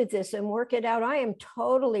play with this and work it out. I am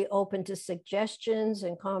totally open to suggestions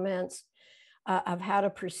and comments of how to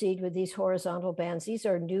proceed with these horizontal bands. These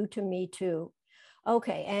are new to me too.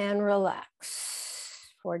 Okay, and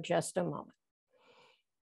relax for just a moment.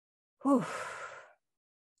 Whew.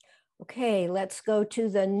 Okay, let's go to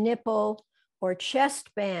the nipple or chest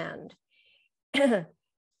band.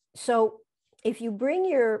 So if you bring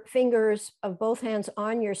your fingers of both hands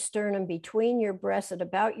on your sternum between your breasts at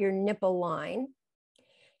about your nipple line,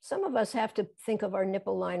 some of us have to think of our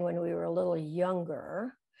nipple line when we were a little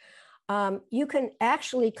younger. You can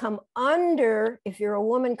actually come under, if you're a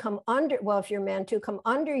woman, come under, well, if you're a man too, come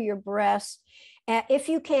under your breasts if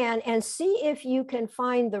you can, and see if you can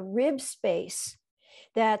find the rib space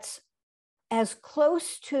that's as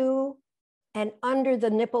close to and under the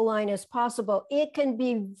nipple line as possible. It can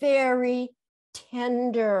be very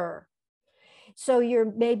tender. So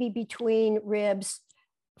you're maybe between ribs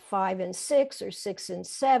 5 and 6 or 6 and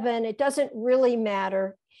 7. It doesn't really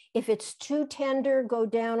matter. If it's too tender, go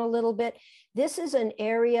down a little bit. This is an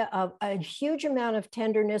area of a huge amount of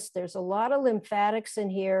tenderness. There's a lot of lymphatics in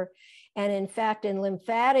here. And in fact, in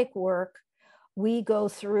lymphatic work, we go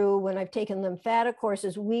through, when I've taken lymphatic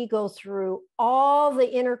courses, we go through all the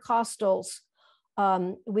intercostals.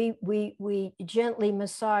 We gently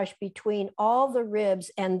massage between all the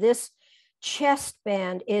ribs, and this chest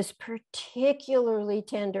band is particularly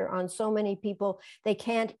tender on so many people. They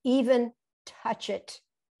can't even touch it.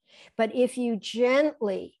 But if you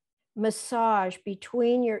gently massage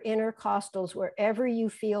between your intercostals, wherever you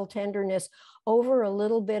feel tenderness, over a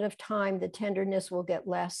little bit of time, the tenderness will get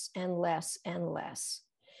less and less and less.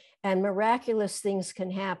 And miraculous things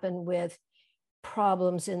can happen with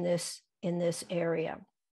problems in this area,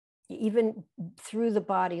 even through the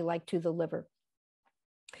body, like to the liver,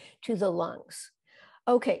 to the lungs.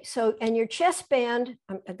 Okay, so, and your chest band,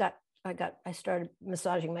 I started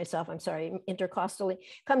massaging myself, I'm sorry, intercostally,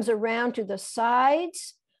 comes around to the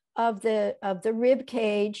sides of the rib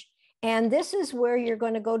cage. And this is where you're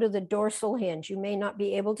going to go to the dorsal hinge. You may not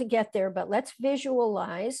be able to get there, but let's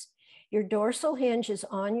visualize. Your dorsal hinge is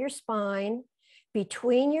on your spine,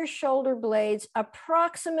 between your shoulder blades,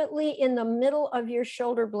 approximately in the middle of your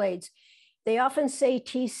shoulder blades. They often say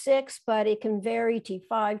T6, but it can vary, T5,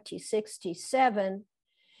 T6, T7.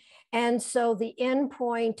 And so the end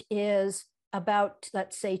point is about,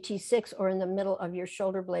 let's say, T6, or in the middle of your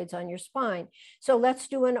shoulder blades on your spine. So let's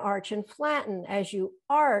do an arch and flatten. As you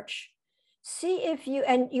arch, see if you,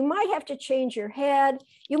 and you might have to change your head.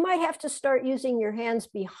 You might have to start using your hands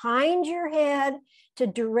behind your head to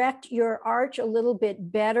direct your arch a little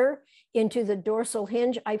bit better into the dorsal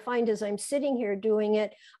hinge. I find as I'm sitting here doing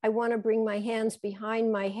it, I want to bring my hands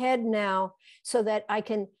behind my head now so that I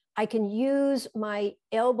can use my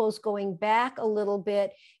elbows going back a little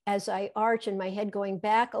bit as I arch, and my head going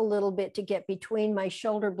back a little bit to get between my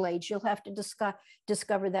shoulder blades. You'll have to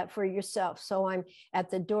discover that for yourself. So I'm at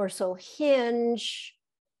the dorsal hinge,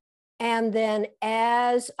 and then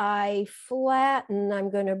as I flatten, I'm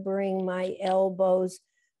going to bring my elbows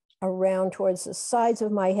around towards the sides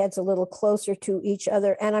of my heads, a little closer to each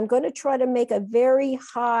other. And I'm going to try to make a very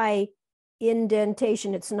high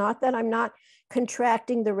indentation. It's not that I'm not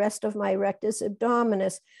contracting the rest of my rectus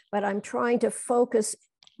abdominis, but I'm trying to focus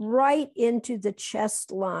right into the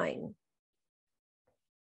chest line.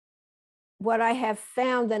 What I have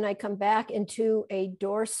found, then I come back into a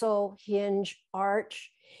dorsal hinge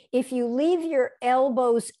arch. If you leave your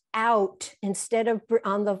elbows out instead of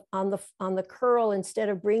on the curl, instead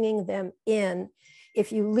of bringing them in,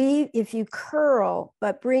 If you curl,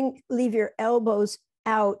 but leave your elbows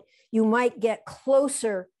out, you might get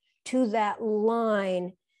closer to that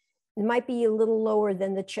line. It might be a little lower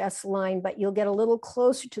than the chest line, but you'll get a little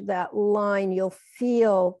closer to that line. You'll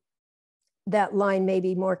feel that line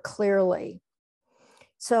maybe more clearly.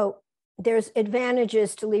 So there's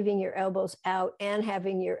advantages to leaving your elbows out and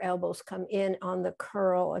having your elbows come in on the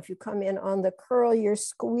curl. If you come in on the curl, you're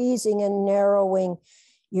squeezing and narrowing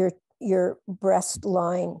your breast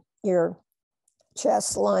line, your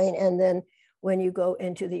chest line. And then when you go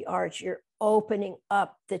into the arch, you're opening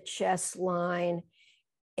up the chest line.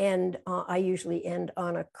 And I usually end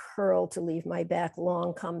on a curl to leave my back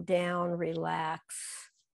long, come down, relax.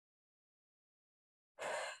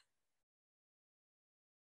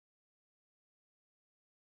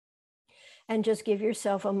 And just give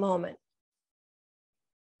yourself a moment.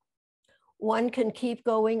 One can keep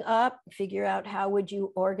going up, figure out how would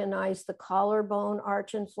you organize the collarbone,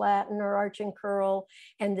 arch and flatten, or arch and curl,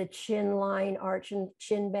 and the chin line, arch and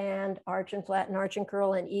chin band, arch and flatten, arch and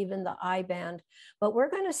curl, and even the eye band. But we're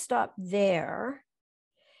going to stop there.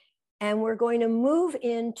 And we're going to move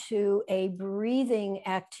into a breathing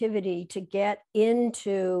activity to get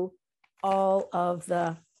into all of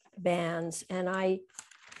the bands. And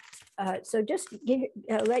so just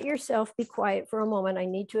let yourself be quiet for a moment. I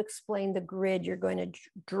need to explain the grid you're going to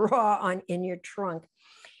draw on in your trunk.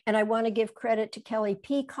 And I want to give credit to Kelly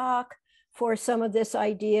Peacock for some of this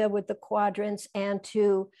idea with the quadrants, and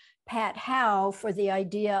to Pat Howe for the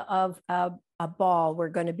idea of a ball. We're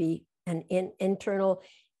going to be an internal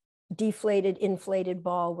deflated, inflated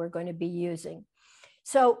ball we're going to be using.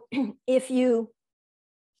 So if you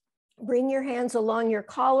bring your hands along your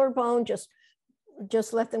collarbone,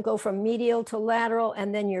 just let them go from medial to lateral,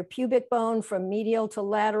 and then your pubic bone from medial to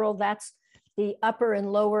lateral. That's the upper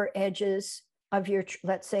and lower edges of your,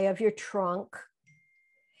 let's say, of your trunk.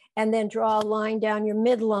 And then draw a line down your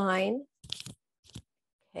midline.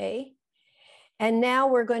 Okay. And now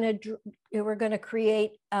we're going to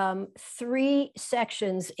create 3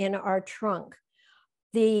 sections in our trunk.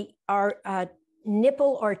 Our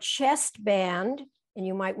nipple or chest band, and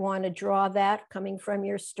you might want to draw that coming from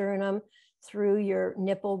your sternum through your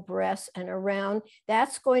nipple, breast, and around.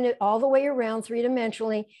 That's going to all the way around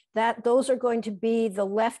 3-dimensionally. Those are going to be the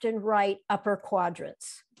left and right upper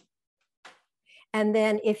quadrants. And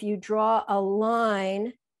then if you draw a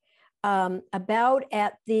line about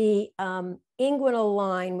at the inguinal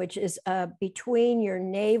line, which is between your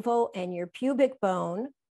navel and your pubic bone,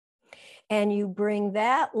 and you bring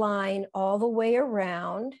that line all the way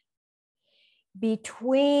around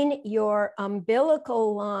between your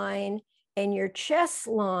umbilical line and your chest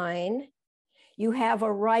line, you have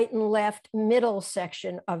a right and left middle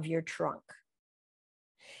section of your trunk.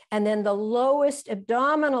 And then the lowest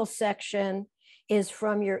abdominal section is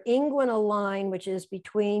from your inguinal line, which is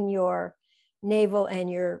between your navel and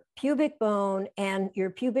your pubic bone, and your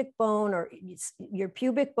pubic bone, or your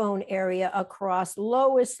pubic bone area across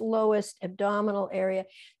lowest abdominal area.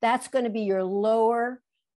 That's going to be your lower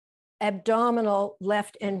abdominal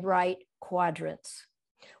left and right quadrants.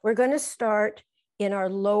 We're going to start in our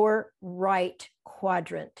lower right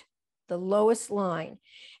quadrant, the lowest line.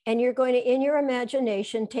 And you're going to, in your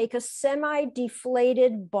imagination, take a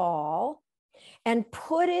semi-deflated ball and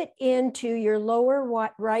put it into your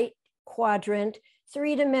lower right quadrant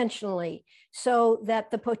 3-dimensionally, so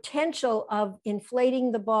that the potential of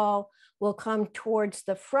inflating the ball will come towards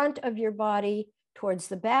the front of your body, towards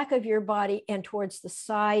the back of your body, and towards the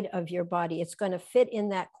side of your body. It's going to fit in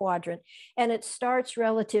that quadrant. And it starts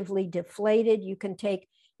relatively deflated. You can take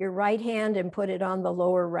your right hand and put it on the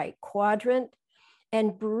lower right quadrant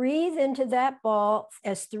and breathe into that ball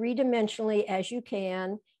as 3-dimensionally as you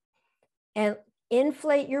can, and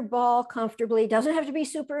inflate your ball comfortably. It doesn't have to be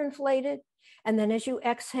super inflated. And then as you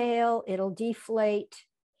exhale, it'll deflate.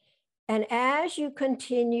 And as you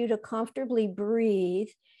continue to comfortably breathe,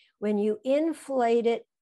 when you inflate it,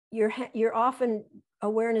 you're often,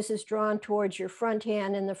 awareness is drawn towards your front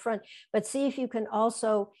hand in the front, but see if you can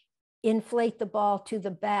also inflate the ball to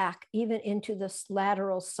the back, even into the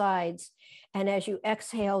lateral sides. And as you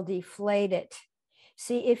exhale, deflate it.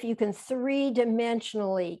 See if you can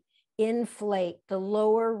 3-dimensionally inflate the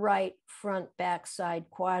lower right front backside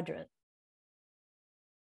quadrant.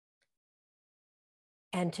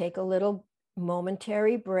 And take a little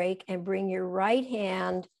momentary break and bring your right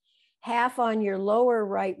hand half on your lower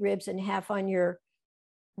right ribs and half on your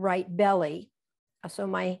right belly. So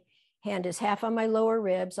my hand is half on my lower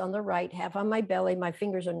ribs on the right, half on my belly. My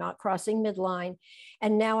fingers are not crossing midline.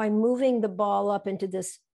 And now I'm moving the ball up into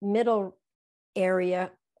this middle area,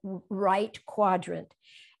 right quadrant.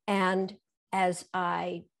 And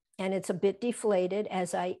and it's a bit deflated,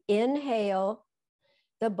 as I inhale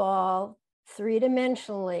the ball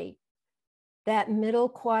three-dimensionally, that middle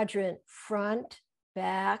quadrant, front,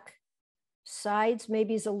 back, sides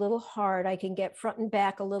maybe is a little hard. I can get front and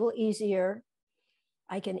back a little easier.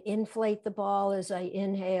 I can inflate the ball as I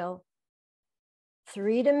inhale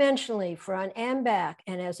three-dimensionally, front and back.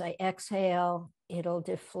 And as I exhale, it'll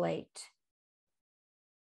deflate.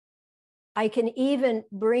 I can even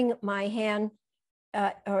bring my hand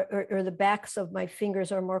or the backs of my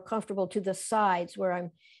fingers are more comfortable to the sides where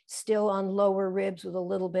I'm still on lower ribs with a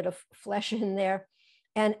little bit of flesh in there.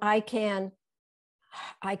 And I can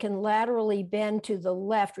laterally bend to the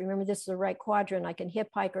left. Remember, this is the right quadrant. I can hip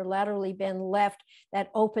hike or laterally bend left. That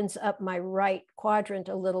opens up my right quadrant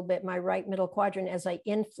a little bit, my right middle quadrant. As I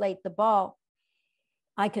inflate the ball,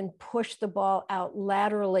 I can push the ball out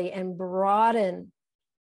laterally and broaden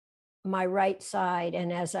my right side.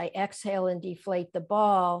 And as I exhale and deflate the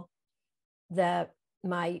ball, that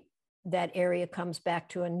area comes back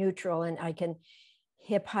to a neutral, and I can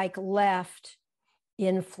hip hike left,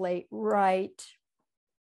 inflate right,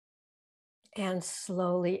 and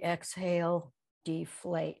slowly exhale,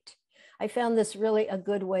 deflate. I found this really a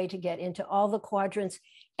good way to get into all the quadrants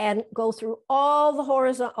and go through all the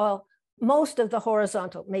horizontal, most of the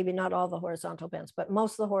horizontal, maybe not all the horizontal bands, but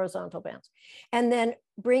most of the horizontal bands. And then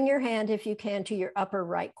bring your hand, if you can, to your upper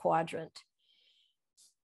right quadrant.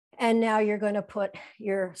 And now you're going to put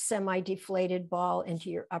your semi-deflated ball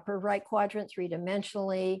into your upper right quadrant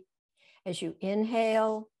three-dimensionally. As you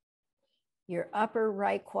inhale, your upper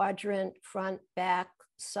right quadrant, front, back,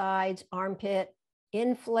 sides, armpit,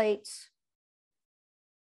 inflates.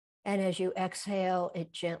 And as you exhale,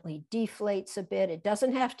 it gently deflates a bit. It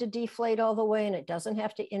doesn't have to deflate all the way, and it doesn't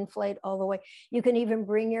have to inflate all the way. You can even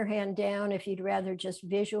bring your hand down if you'd rather just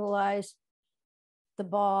visualize the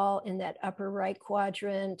ball in that upper right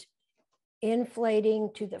quadrant,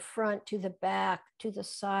 inflating to the front, to the back, to the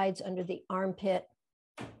sides, under the armpit.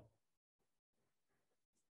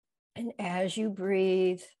 And as you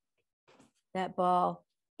breathe, that ball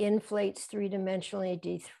inflates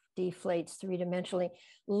three-dimensionally, deflates three-dimensionally,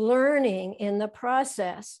 learning in the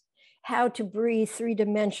process how to breathe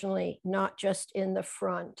three-dimensionally, not just in the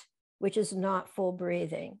front, which is not full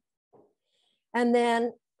breathing. And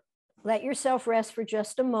then let yourself rest for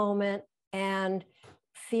just a moment and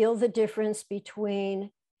feel the difference between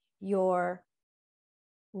your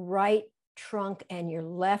right trunk and your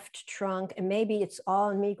left trunk. And maybe it's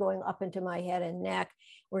all me going up into my head and neck.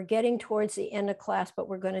 We're getting towards the end of class, but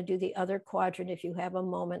we're going to do the other quadrant if you have a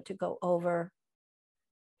moment to go over.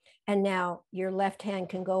 And now your left hand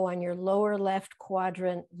can go on your lower left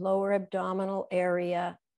quadrant, lower abdominal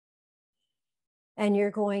area. And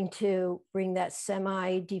you're going to bring that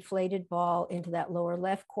semi-deflated ball into that lower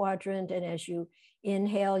left quadrant. And as you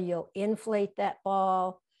inhale, you'll inflate that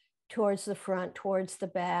ball towards the front, towards the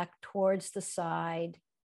back, towards the side.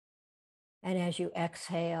 And as you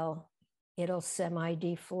exhale, it'll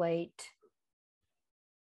semi-deflate.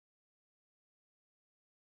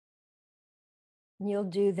 You'll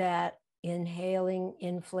do that, inhaling,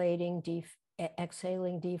 inflating,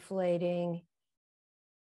 exhaling, deflating.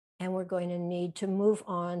 And we're going to need to move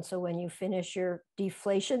on. So when you finish your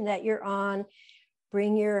deflation that you're on,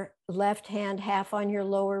 bring your left hand half on your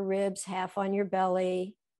lower ribs, half on your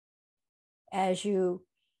belly. As you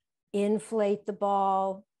inflate the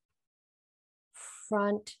ball,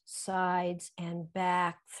 front, sides, and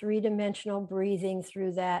back, three-dimensional breathing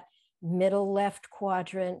through that middle left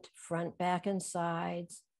quadrant, front, back, and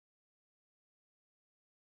sides.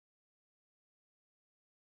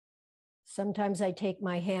 Sometimes I take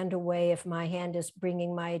my hand away if my hand is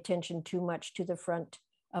bringing my attention too much to the front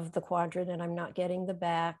of the quadrant and I'm not getting the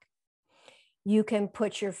back. You can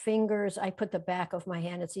put your fingers, I put the back of my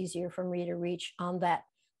hand, it's easier for me to reach, on that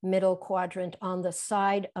middle quadrant on the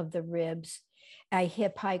side of the ribs. I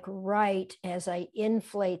hip hike right. As I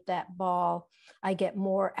inflate that ball, I get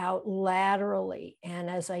more out laterally. And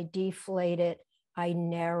as I deflate it, I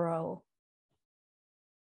narrow.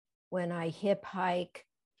 When I hip hike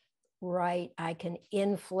right, I can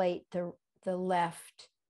inflate the left.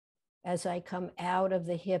 As I come out of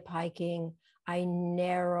the hip hiking, I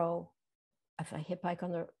narrow. If I hip hike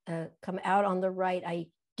on the, come out on the right, I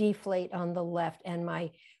deflate on the left, and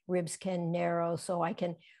my ribs can narrow. So I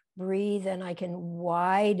can breathe and I can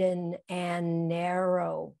widen and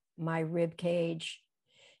narrow my rib cage.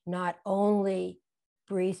 Not only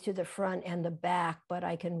breathe to the front and the back, but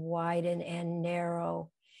I can widen and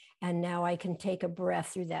narrow. And now I can take a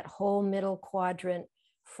breath through that whole middle quadrant,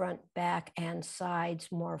 front, back, and sides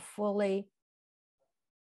more fully.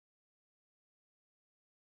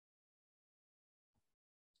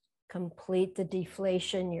 Complete the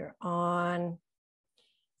deflation. You're on.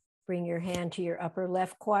 Bring your hand to your upper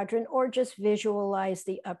left quadrant or just visualize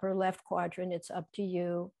the upper left quadrant. It's up to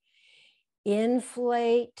you.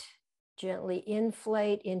 Inflate, gently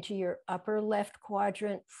inflate into your upper left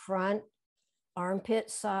quadrant, front, armpit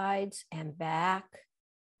sides, and back,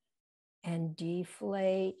 and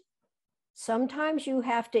deflate. Sometimes you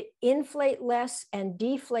have to inflate less and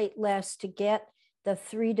deflate less to get the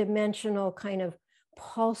three-dimensional kind of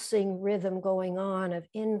pulsing rhythm going on of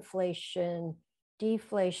inflation,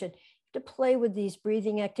 deflation. To play with these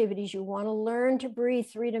breathing activities, you want to learn to breathe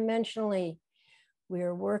three-dimensionally.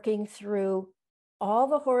 We're working through all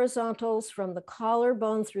the horizontals from the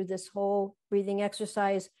collarbone through this whole breathing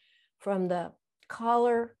exercise, from the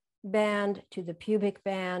collar band to the pubic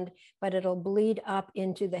band, but it'll bleed up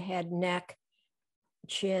into the head, neck,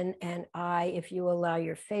 chin, and eye if you allow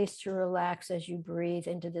your face to relax as you breathe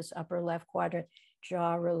into this upper left quadrant.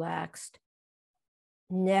 Jaw relaxed,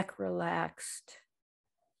 neck relaxed,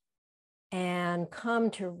 and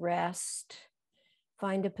come to rest.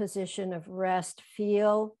 Find a position of rest.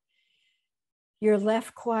 Feel your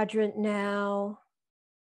left quadrant now,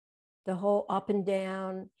 the whole up and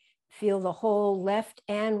down. Feel the whole left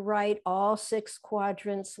and right, all 6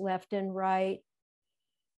 quadrants, left and right.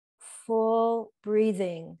 Full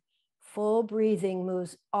breathing. Full breathing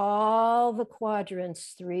moves all the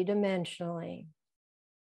quadrants three-dimensionally.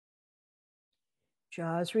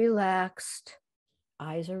 Jaws relaxed,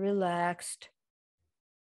 eyes are relaxed,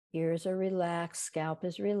 ears are relaxed, scalp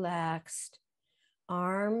is relaxed,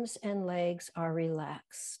 arms and legs are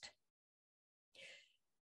relaxed.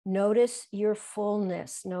 Notice your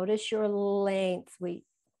fullness, notice your length. We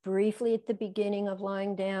briefly at the beginning of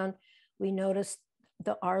lying down, we noticed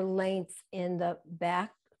our length in the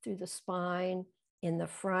back through the spine, in the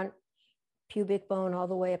front, pubic bone all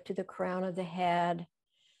the way up to the crown of the head.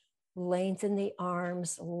 Lengthen the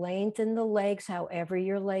arms, lengthen the legs, however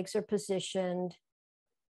your legs are positioned.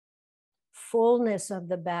 Fullness of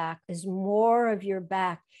the back is more of your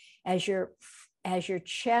back as your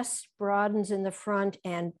chest broadens in the front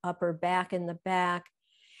and upper back in the back,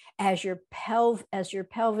 as your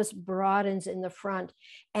pelvis broadens in the front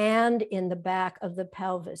and in the back of the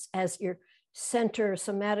pelvis, as your center,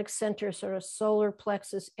 somatic center, sort of solar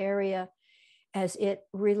plexus area, as it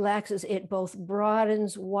relaxes, it both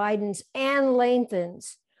broadens, widens, and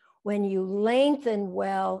lengthens. When you lengthen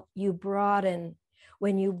well, you broaden.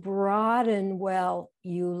 When you broaden well,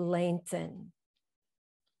 you lengthen.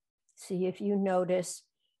 See if you notice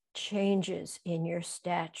changes in your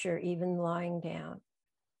stature, even lying down.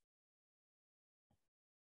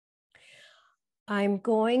 I'm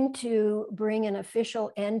going to bring an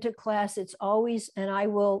official end to class. It's always, and I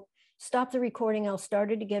will stop the recording. I'll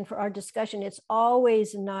start it again for our discussion. It's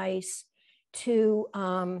always nice to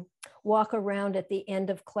walk around at the end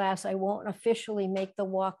of class. I won't officially make the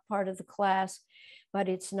walk part of the class, but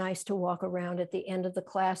it's nice to walk around at the end of the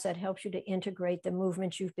class. That helps you to integrate the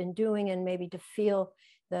movements you've been doing and maybe to feel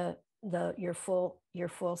your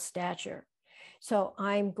full stature. So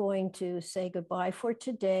I'm going to say goodbye for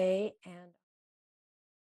today, and